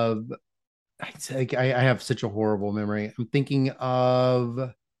thinking of, I have such a horrible memory. I'm thinking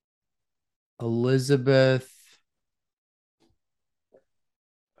of Elizabeth.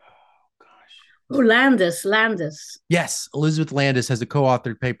 Oh, Landis. Yes, Elizabeth Landis has a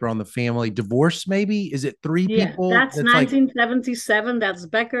co-authored paper on the family divorce. Maybe is it three Yeah, people? that's 1977. That's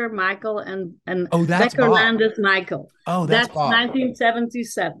Becker, Michael, and Oh, that's Becker, Bob. Landis, Michael. Oh, that's That's Bob.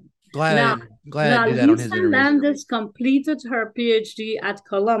 1977. Glad Now, I did that on his Lisa interviews. Landis completed her PhD at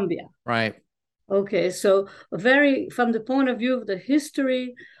Columbia. Right. Okay, so from the point of view of the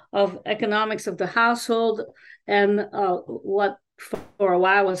history of economics of the household, and what for a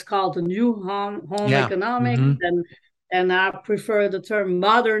while was called the new home economics, and I prefer the term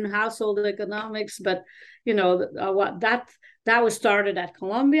modern household economics, but what that was started at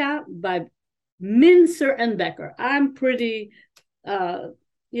Columbia by Mincer and Becker. I'm pretty,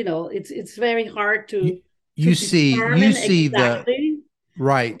 it's very hard to determine exactly.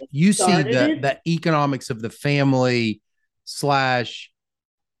 Right. You see the economics of the family slash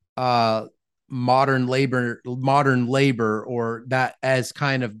modern labor, or that as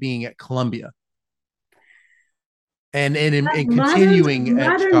kind of being at Columbia. And continuing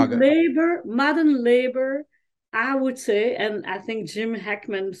at Chicago. Modern labor, I would say, and I think Jim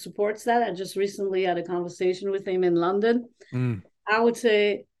Heckman supports that. I just recently had a conversation with him in London. I would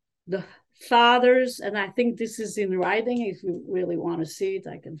say the fathers, and I think this is in writing. If you really want to see it,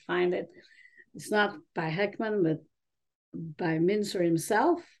 I can find it. It's not by Heckman, but by Mincer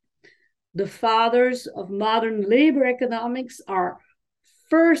himself. The fathers of modern labor economics are,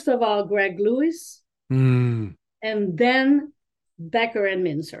 first of all, Greg Lewis, and then Becker and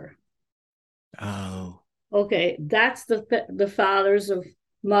Mincer. Oh, okay, that's the fathers of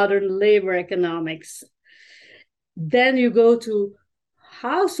modern labor economics. Then you go to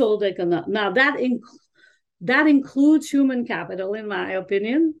household economics. Now that includes human capital, in my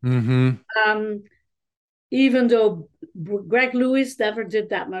opinion. Even though Greg Lewis never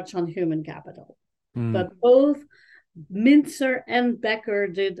did that much on human capital, but both Mincer and Becker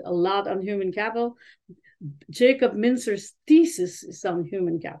did a lot on human capital. Jacob Mincer's thesis is on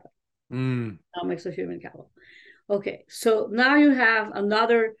human capital, economics of human capital. Okay, so now you have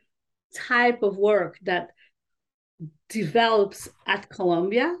another type of work that develops at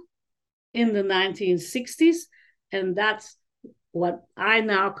Columbia in the 1960s, and that's what I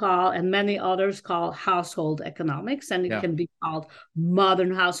now call, and many others call, household economics, and it can be called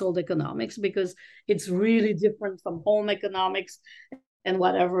modern household economics because it's really different from home economics and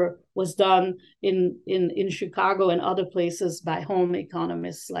whatever was done in Chicago and other places by home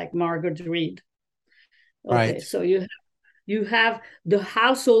economists like Margaret Reed. Okay, right. So you have the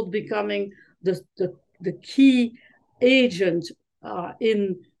household becoming the key agent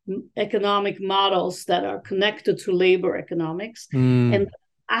in economic models that are connected to labor economics. And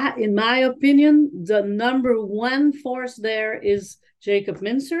in my opinion, the number one force there is Jacob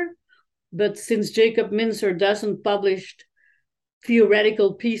Mincer. But since Jacob Mincer doesn't publish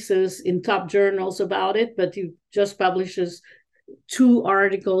theoretical pieces in top journals about it, but he just publishes 2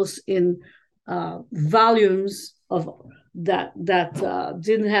 articles in volumes of that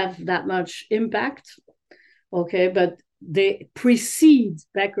didn't have that much impact. Okay, but they precede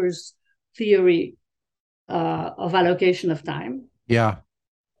Becker's theory of allocation of time. Yeah.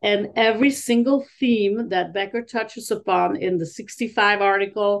 And every single theme that Becker touches upon in the 65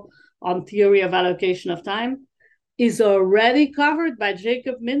 article on theory of allocation of time is already covered by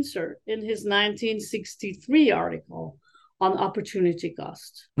Jacob Mincer in his 1963 article on opportunity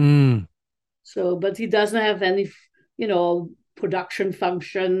cost. Mm. So, but he doesn't have any, production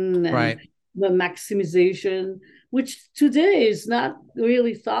function and right. the maximization, which today is not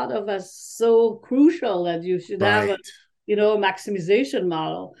really thought of as so crucial that you should have a maximization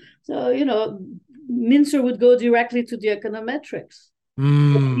model. So, Mincer would go directly to the econometrics.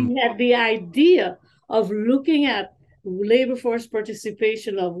 He had the idea of looking at labor force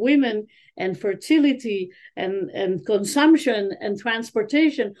participation of women and fertility and consumption and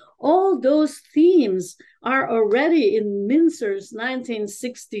transportation. All those themes are already in Mincer's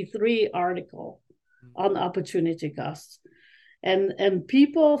 1963 article on opportunity costs. And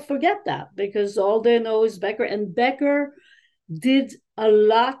people forget that because all they know is Becker. And Becker did a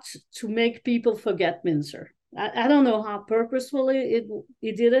lot to make people forget Mincer. I don't know how purposefully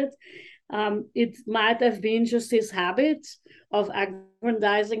he did it. It might have been just his habit of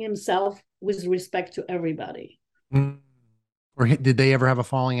aggrandizing himself with respect to everybody. Or did they ever have a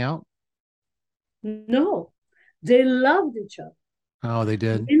falling out? No, they loved each other. Oh, they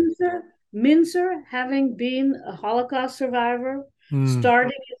did. Mincer, having been a Holocaust survivor,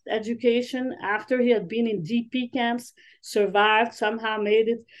 starting his education after he had been in DP camps, survived, somehow made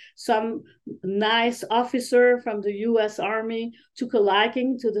it. Some nice officer from the US Army took a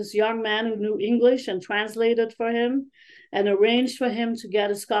liking to this young man who knew English and translated for him and arranged for him to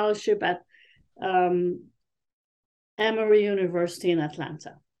get a scholarship at Emory University in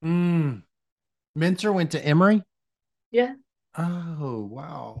Atlanta. Mincer went to Emory? Yeah. Oh,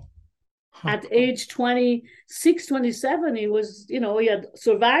 wow. At age 26, 27, he was, he had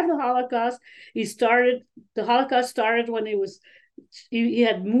survived the Holocaust. The Holocaust started when he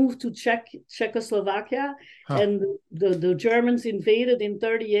had moved to Czechoslovakia, and the Germans invaded in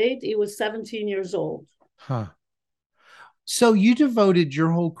 1938. He was 17 years old. So you devoted your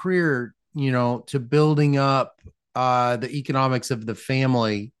whole career, to building up the economics of the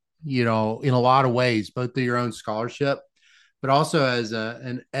family, in a lot of ways, both through your own scholarship, but also as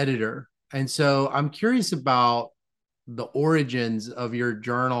an editor. And so I'm curious about the origins of your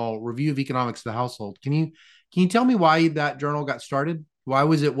journal, Review of Economics of the Household. Can you tell me why that journal got started? Why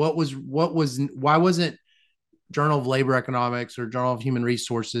wasn't Journal of Labor Economics or Journal of Human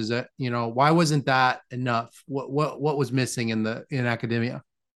Resources? Why wasn't that enough? What was missing in academia?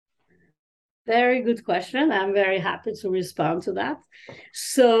 Very good question. I'm very happy to respond to that.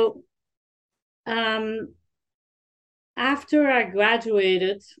 So, after I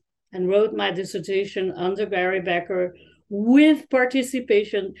graduated and wrote my dissertation under Gary Becker with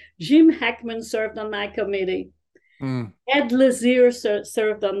participation, Jim Heckman served on my committee. Ed Lazier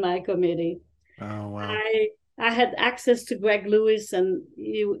served on my committee. Oh, wow. I had access to Greg Lewis, and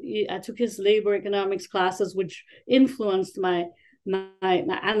I took his labor economics classes, which influenced my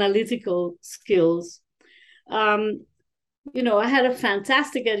analytical skills. I had a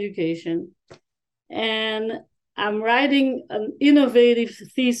fantastic education, and I'm writing an innovative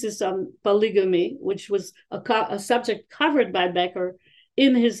thesis on polygamy, which was a subject covered by Becker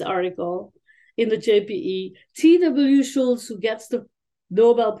in his article in the JPE. T.W. Schultz, who gets the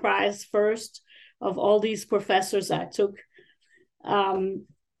Nobel Prize first of all these professors I took,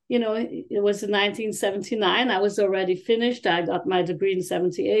 it was in 1979. I was already finished. I got my degree in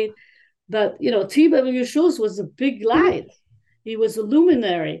 78. But, T.W. Schultz was a big light. He was a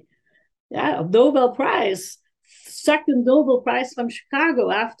luminary. Yeah, Nobel Prize. Second Nobel Prize from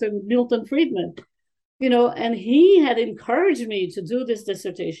Chicago after Milton Friedman, and he had encouraged me to do this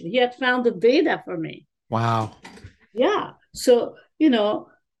dissertation. He had found the data for me. Wow. Yeah. So,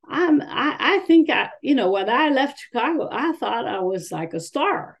 I think, when I left Chicago, I thought I was like a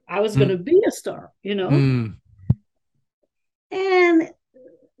star. I was going to be a star, And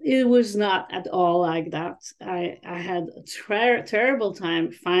it was not at all like that. I had a terrible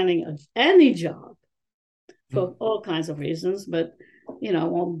time finding any job. For all kinds of reasons, but I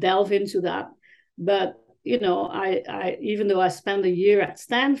won't delve into that. But I even though I spent a year at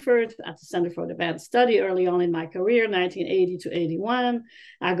Stanford at the Center for Advanced Study early on in my career, 1980 to 81,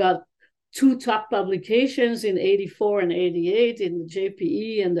 I got 2 top publications in 84 and 88 in the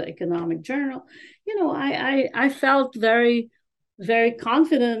JPE and the Economic Journal. I felt very, very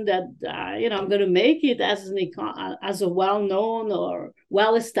confident that I'm going to make it as a well-known or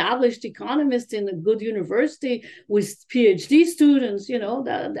well-established economist in a good university with PhD students.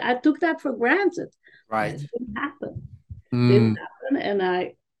 That I took that for granted. Right. It didn't happen.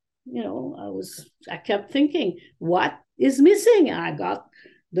 And I kept thinking, what is missing? I got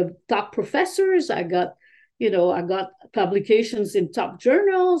the top professors. I got publications in top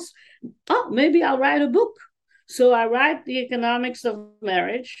journals. Oh, maybe I'll write a book. So I write The Economics of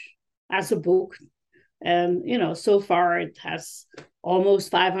Marriage as a book. And, so far it has almost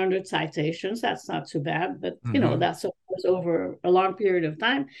 500 citations. That's not too bad, but, that's over a long period of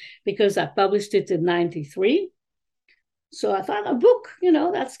time because I published it in 93. So I thought a book,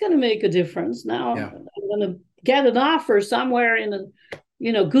 that's going to make a difference. Now I'm going to get an offer somewhere in a,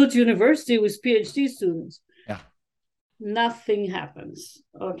 good university with PhD students. Yeah. Nothing happens.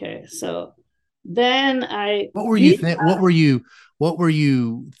 Okay. So then what were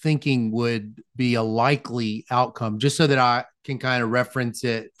you thinking would be a likely outcome, just so that I can kind of reference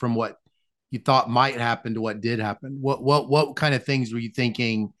it from what you thought might happen to what did happen? What kind of things were you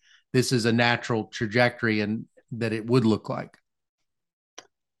thinking this is a natural trajectory and that it would look like?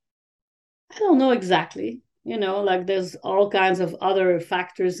 I don't know exactly, there's all kinds of other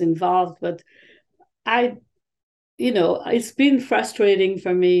factors involved, but it's been frustrating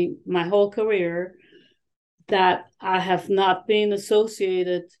for me my whole career that I have not been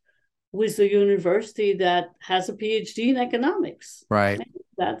associated with a university that has a PhD in economics. Right.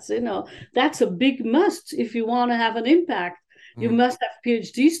 That's a big must. If you want to have an impact, you must have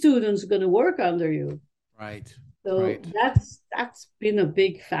PhD students going to work under you. Right. So right. that's been a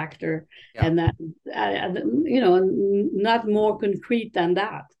big factor, and that not more concrete than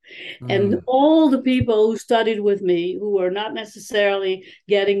that. And all the people who studied with me, who were not necessarily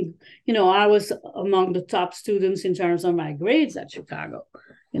getting, I was among the top students in terms of my grades at Chicago.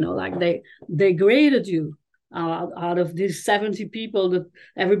 Like they graded you out of these 70 people that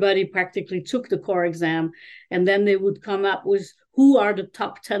everybody practically took the core exam, and then they would come up with who are the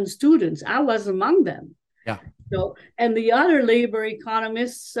top 10 students. I was among them. Yeah. So, and the other labor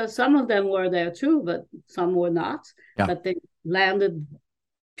economists, some of them were there too, but some were not. Yeah. But they landed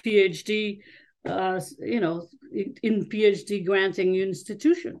PhD, in PhD granting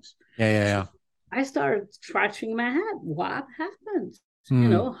institutions. Yeah. I started scratching my head. What happened?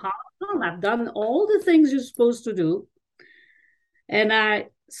 How come? I've done all the things you're supposed to do, and I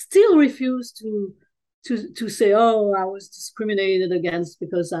still refuse to say, oh, I was discriminated against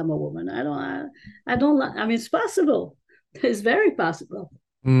because I'm a woman. I mean, it's possible. It's very possible.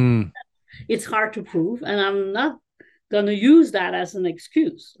 It's hard to prove, and I'm not going to use that as an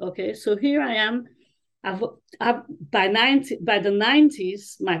excuse. Okay, so here I am. By the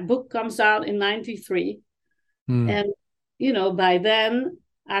 90s, my book comes out in 93. And, by then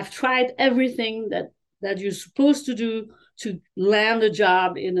I've tried everything that you're supposed to do to land a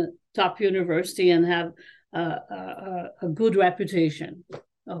job in a top university and have a good reputation.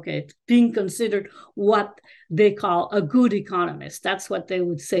 Okay, being considered what they call a good economist. That's what they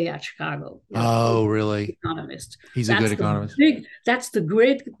would say at Chicago. Oh, really? Economist. He's a good economist. That's the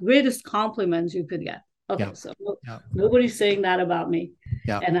greatest compliment you could get. Okay, so nobody's saying that about me.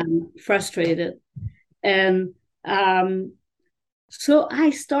 Yeah. And I'm frustrated. And so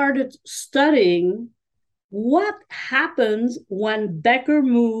I started studying what happened when Becker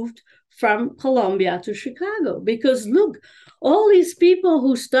moved from Columbia to Chicago. Because look, all these people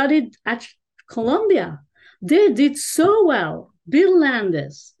who studied at Columbia, they did so well. Bill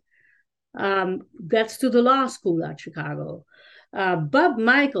Landis gets to the law school at Chicago. Bob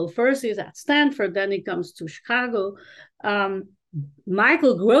Michael, first he's at Stanford, then he comes to Chicago.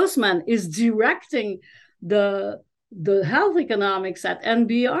 Michael Grossman is directing the health economics at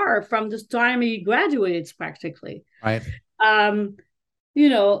NBR from the time he graduates, practically. Right. And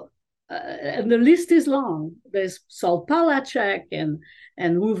the list is long. There's Saul Palachek and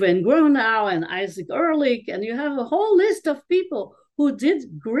Reuven Gronau and Isaac Ehrlich, and you have a whole list of people who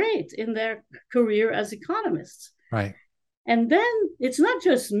did great in their career as economists. Right. And then it's not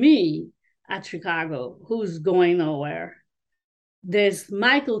just me at Chicago who's going nowhere. There's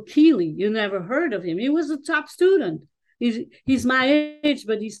Michael Keeley. You never heard of him. He was a top student. He's my age,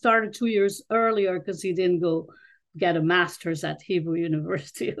 but he started 2 years earlier because he didn't go get a master's at Hebrew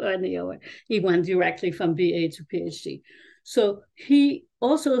University. He went directly from BA to PhD. So he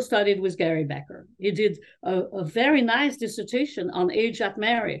also studied with Gary Becker. He did a very nice dissertation on age at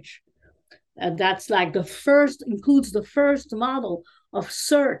marriage. That's like includes the first model of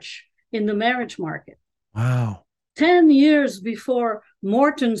search in the marriage market. Wow. 10 years before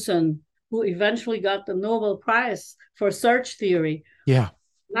Mortensen, who eventually got the Nobel Prize for search theory. Yeah.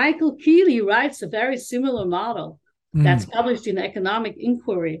 Michael Keeley writes a very similar model that's published in Economic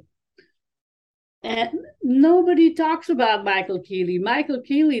Inquiry. And nobody talks about Michael Keeley. Michael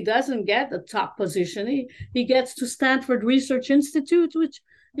Keeley doesn't get a top position. He gets to Stanford Research Institute, which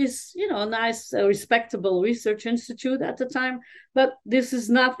is, a nice, respectable research institute at the time. But this is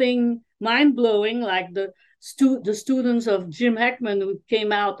nothing mind-blowing like the students of Jim Heckman, who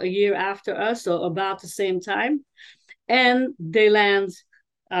came out a year after us, or about the same time. And they land,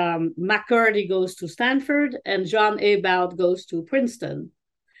 McCurdy goes to Stanford and John Abowd goes to Princeton.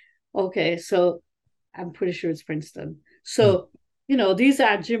 Okay, so I'm pretty sure it's Princeton. So, these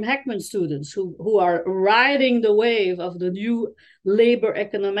are Jim Heckman students who are riding the wave of the new labor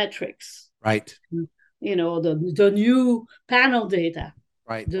econometrics. Right. The new panel data.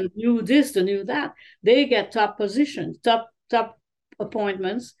 Right. The new this, the new that. They get top positions, top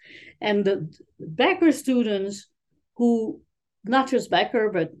appointments. And the Becker students who, not just Becker,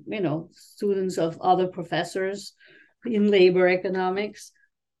 but, students of other professors in labor economics,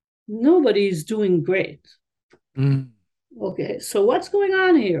 nobody's doing great. Okay, so what's going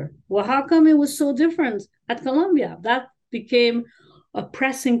on here? Well, how come it was so different at Columbia? That became a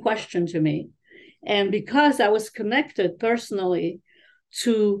pressing question to me. And because I was connected personally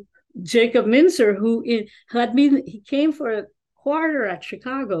to Jacob Mincer, he came for a quarter at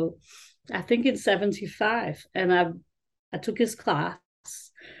Chicago, I think in 75. And I took his class,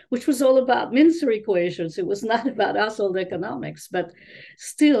 which was all about Mincer equations. It was not about household economics, but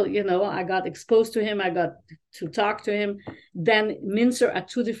still, I got exposed to him. I got to talk to him. Then Mincer, at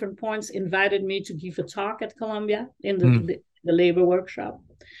two different points, invited me to give a talk at Columbia in the labor workshop.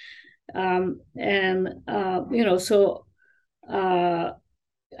 So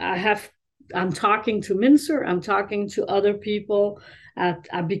I'm talking to Mincer. I'm talking to other people.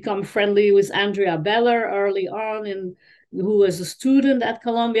 I become friendly with Andrea Beller early on, who was a student at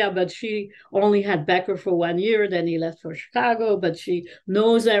Columbia, but she only had Becker for 1 year. Then he left for Chicago, but she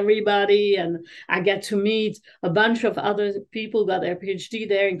knows everybody. And I get to meet a bunch of other people who got their PhD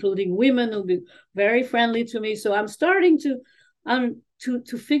there, including women who be very friendly to me. So I'm starting to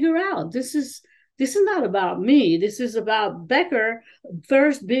figure out this is not about me. This is about Becker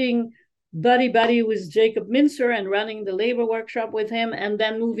first being buddy with Jacob Mincer and running the labor workshop with him, and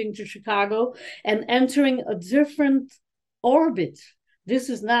then moving to Chicago and entering a different orbit. This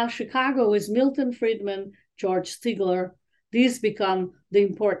is now Chicago with Milton Friedman, George Stigler. These become the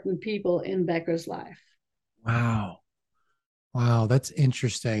important people in Becker's life. Wow, that's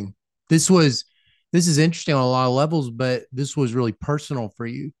interesting. This is interesting on a lot of levels, but this was really personal for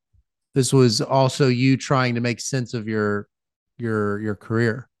you. This was also you trying to make sense of your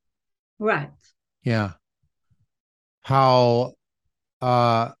career. Right. Yeah. How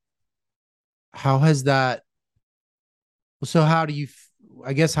has that, so how do you,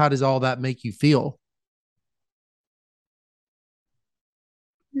 I guess, how does all that make you feel?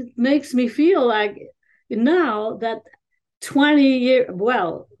 It makes me feel like now that 20 years,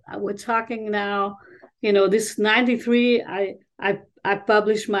 well, we're talking now, this 93, I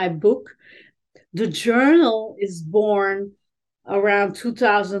published my book. The journal is born around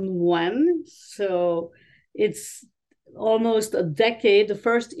 2001. So it's almost a decade. The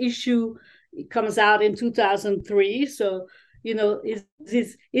first issue comes out in 2003. So, it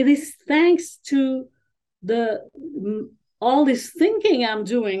is thanks to all this thinking I'm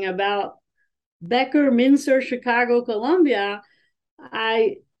doing about Becker, Mincer, Chicago, Columbia,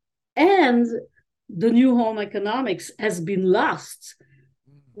 and the new home economics has been lost.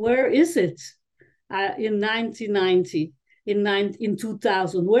 Where is it? In 1990, in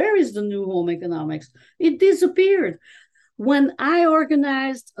 2000, where is the new home economics? It disappeared. When I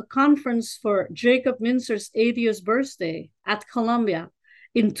organized a conference for Jacob Mincer's 80th birthday at Columbia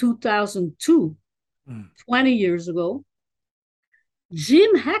in 2002, 20 years ago,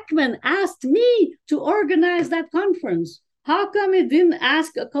 Jim Heckman asked me to organize that conference. How come he didn't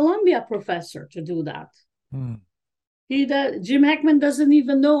ask a Columbia professor to do that? Jim Heckman doesn't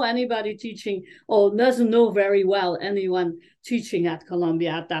even know anybody teaching, or doesn't know very well anyone teaching at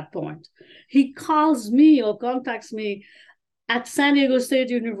Columbia at that point. He calls me or contacts me at San Diego State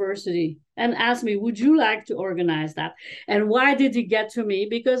University and asks me, would you like to organize that? And why did he get to me?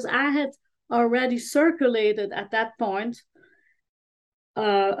 Because I had already circulated at that point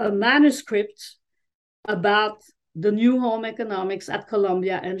a manuscript about the new home economics at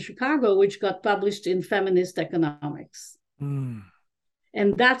Columbia and Chicago, which got published in Feminist Economics. And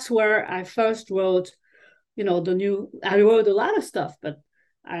that's where I first wrote, I wrote a lot of stuff, but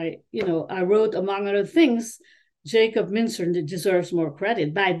I wrote, among other things, Jacob Mincer deserves more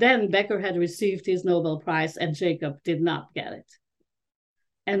credit. By then, Becker had received his Nobel Prize and Jacob did not get it.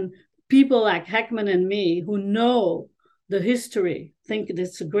 And people like Heckman and me, who know the history, think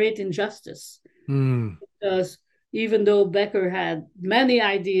it's a great injustice. because even though Becker had many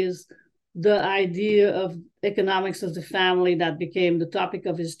ideas, the idea of economics of the family that became the topic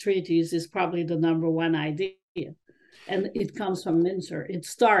of his treatise is probably the number one idea. And it comes from Mincer. It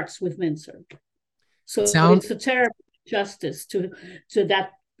starts with Mincer. So it's a terrible justice to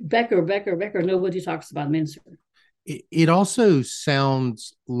that Becker. Nobody talks about Mincer. It also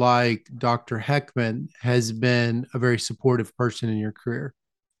sounds like Dr. Heckman has been a very supportive person in your career.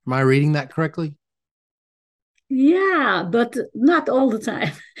 Am I reading that correctly? Yeah, but not all the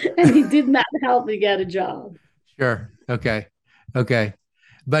time. And he did not help me get a job. Sure. Okay. Okay.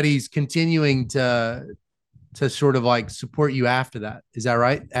 But he's continuing to sort of like support you after that. Is that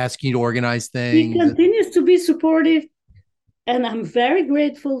right? Asking you to organize things. He continues to be supportive, and I'm very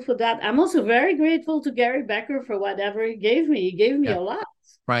grateful for that. I'm also very grateful to Gary Becker for whatever he gave me. He gave me a lot.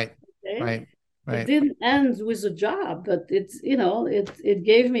 Right. Okay? Right. It didn't end with a job, but it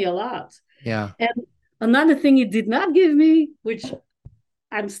gave me a lot. Yeah. And another thing he did not give me, which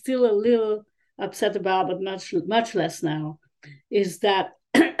I'm still a little upset about, but much less now, is that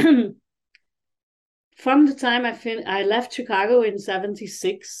from the time I left Chicago in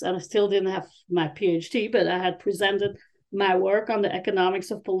 1976, and I still didn't have my PhD, but I had presented my work on the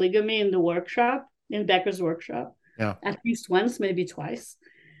economics of polygamy in the workshop, in Becker's workshop, at least once, maybe twice.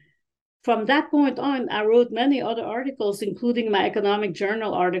 From that point on, I wrote many other articles, including my economic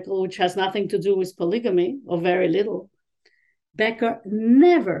journal article, which has nothing to do with polygamy, or very little. Becker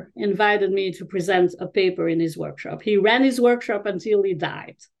never invited me to present a paper in his workshop. He ran his workshop until he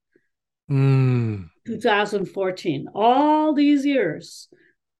died. 2014. All these years,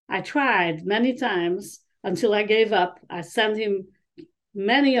 I tried many times until I gave up. I sent him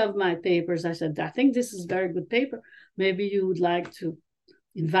many of my papers. I said, I think this is a very good paper. Maybe you would like to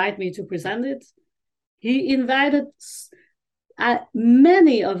invite me to present it. He invited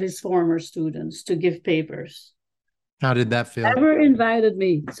many of his former students to give papers. How did that feel? Never invited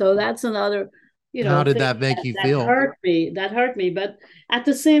me. So that's another, how did that make you feel? That hurt me. But at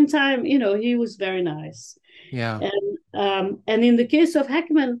the same time, he was very nice. Yeah. And in the case of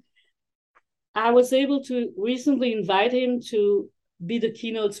Heckman, I was able to recently invite him to be the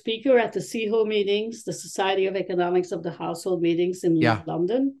keynote speaker at the SEHO meetings, the Society of Economics of the Household meetings in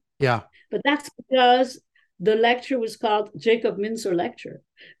London. Yeah. But that's because the lecture was called Jacob Mincer Lecture,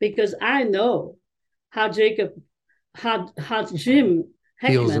 because I know how Jim Heckman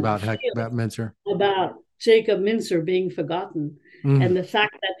feels about Mincer. About Jacob Mincer being forgotten. And the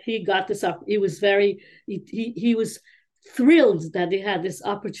fact that he got this up, he was thrilled that he had this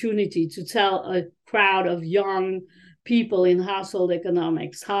opportunity to tell a crowd of young people in household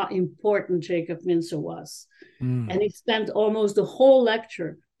economics how important Jacob Mincer was. And he spent almost the whole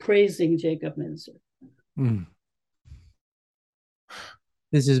lecture praising Jacob Mincer.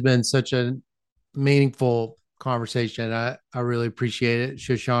 This has been such a meaningful conversation. I really appreciate it,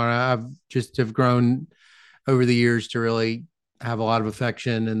 Shoshana. I've grown over the years to really have a lot of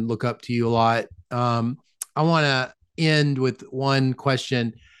affection and look up to you a lot. I want to end with one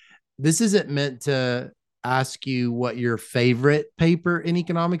question. This isn't meant to ask you what your favorite paper in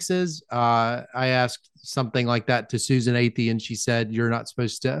economics is. I asked something like that to Susan Athey, and she said, you're not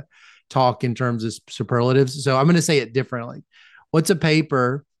supposed to talk in terms of superlatives. So I'm going to say it differently. What's a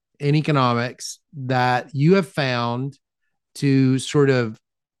paper in economics that you have found to sort of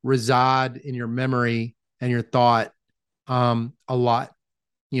reside in your memory and your thought a lot?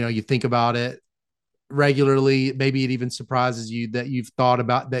 You think about it regularly. Maybe it even surprises you that you've thought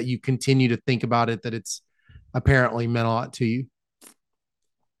about that, you continue to think about it, that it's apparently meant a lot to you.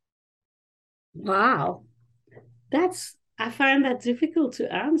 Wow. I find that difficult to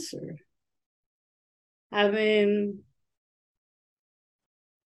answer. I mean,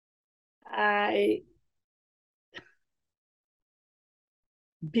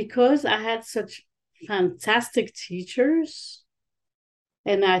 because I had such fantastic teachers,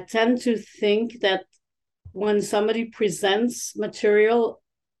 and I tend to think that when somebody presents material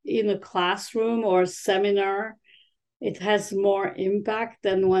in a classroom or a seminar, it has more impact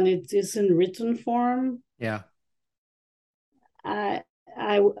than when it is in written form. Yeah. I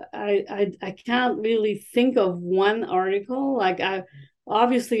can't really think of one article. I've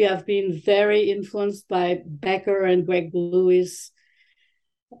been very influenced by Becker and Greg Lewis,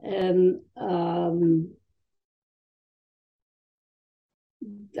 and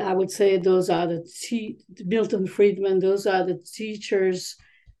I would say those are Milton Friedman. Those are the teachers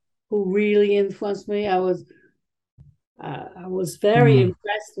who really influenced me. I was very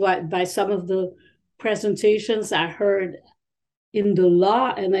impressed by some of the presentations I heard in the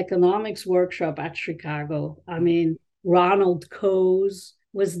law and economics workshop at Chicago. I mean, Ronald Coase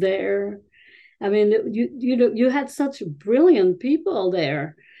was there, I mean, you had such brilliant people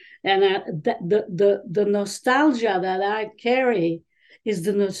there, and the nostalgia that I carry is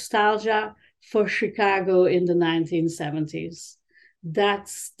the nostalgia for Chicago in the 1970s.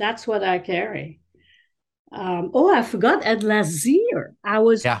 That's what I carry. Oh, I forgot Ed Lazier. I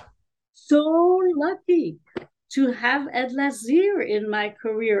was Yeah. so lucky to have Ed Lazier in my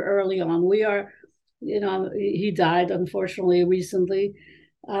career early on. We are, he died unfortunately recently,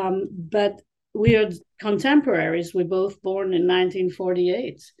 but we are contemporaries. We both born in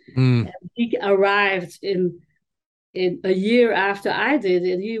 1948. Mm. And he arrived in a year after I did,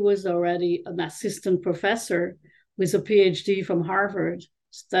 and he was already an assistant professor with a PhD from Harvard,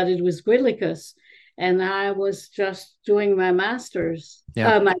 studied with Gridlicus. And I was just doing my master's,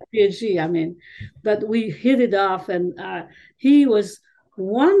 Yeah. my PhD, I mean. But we hit it off, and he was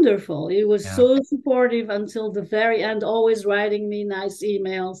wonderful. He was Yeah. so supportive until the very end, always writing me nice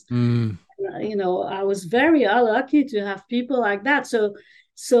emails. Mm. I was very lucky to have people like that.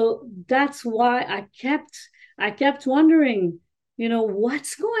 So that's why I kept wondering,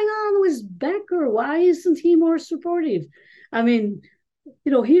 what's going on with Becker? Why isn't he more supportive? I mean,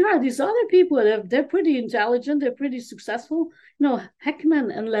 here are these other people that they're pretty intelligent, they're pretty successful. Heckman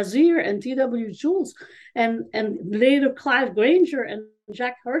and Lazier and T.W. Jules, and later Clive Granger and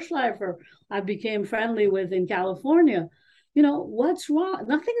Jack Hirschleifer, I became friendly with in California. What's wrong?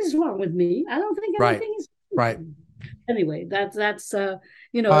 Nothing is wrong with me. I don't think Right. anything is. Right. Anyway,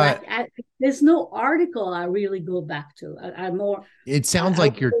 there's no article I really go back to. I'm more. It sounds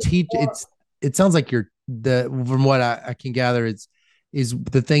like your it sounds like from what I can gather, is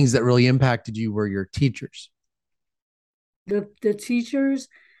the things that really impacted you were your teachers. The teachers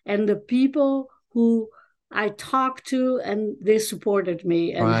and the people who I talked to, and they supported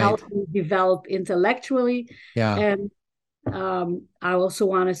me and helped me develop intellectually. Yeah. And I also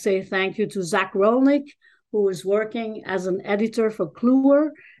want to say thank you to Zach Rolnick, who was working as an editor for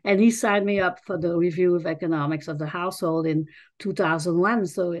Kluwer, and he signed me up for the Review of Economics of the Household in 2001.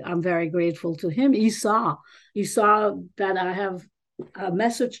 So I'm very grateful to him. He saw that I have a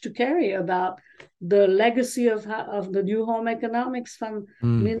message to carry about the legacy of the new home economics from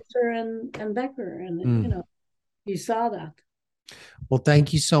Minter and Becker, and he saw that. Well,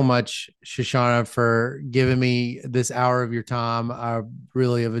 thank you so much, Shoshana, for giving me this hour of your time. I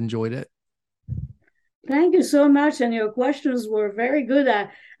really have enjoyed it. Thank you so much. And your questions were very good.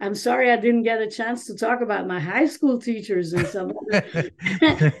 I'm sorry I didn't get a chance to talk about my high school teachers and some of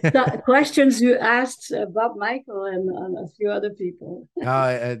the questions you asked Bob Michael and a few other people.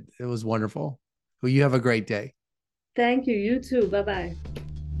 It was wonderful. Well, you have a great day. Thank you. You too. Bye-bye.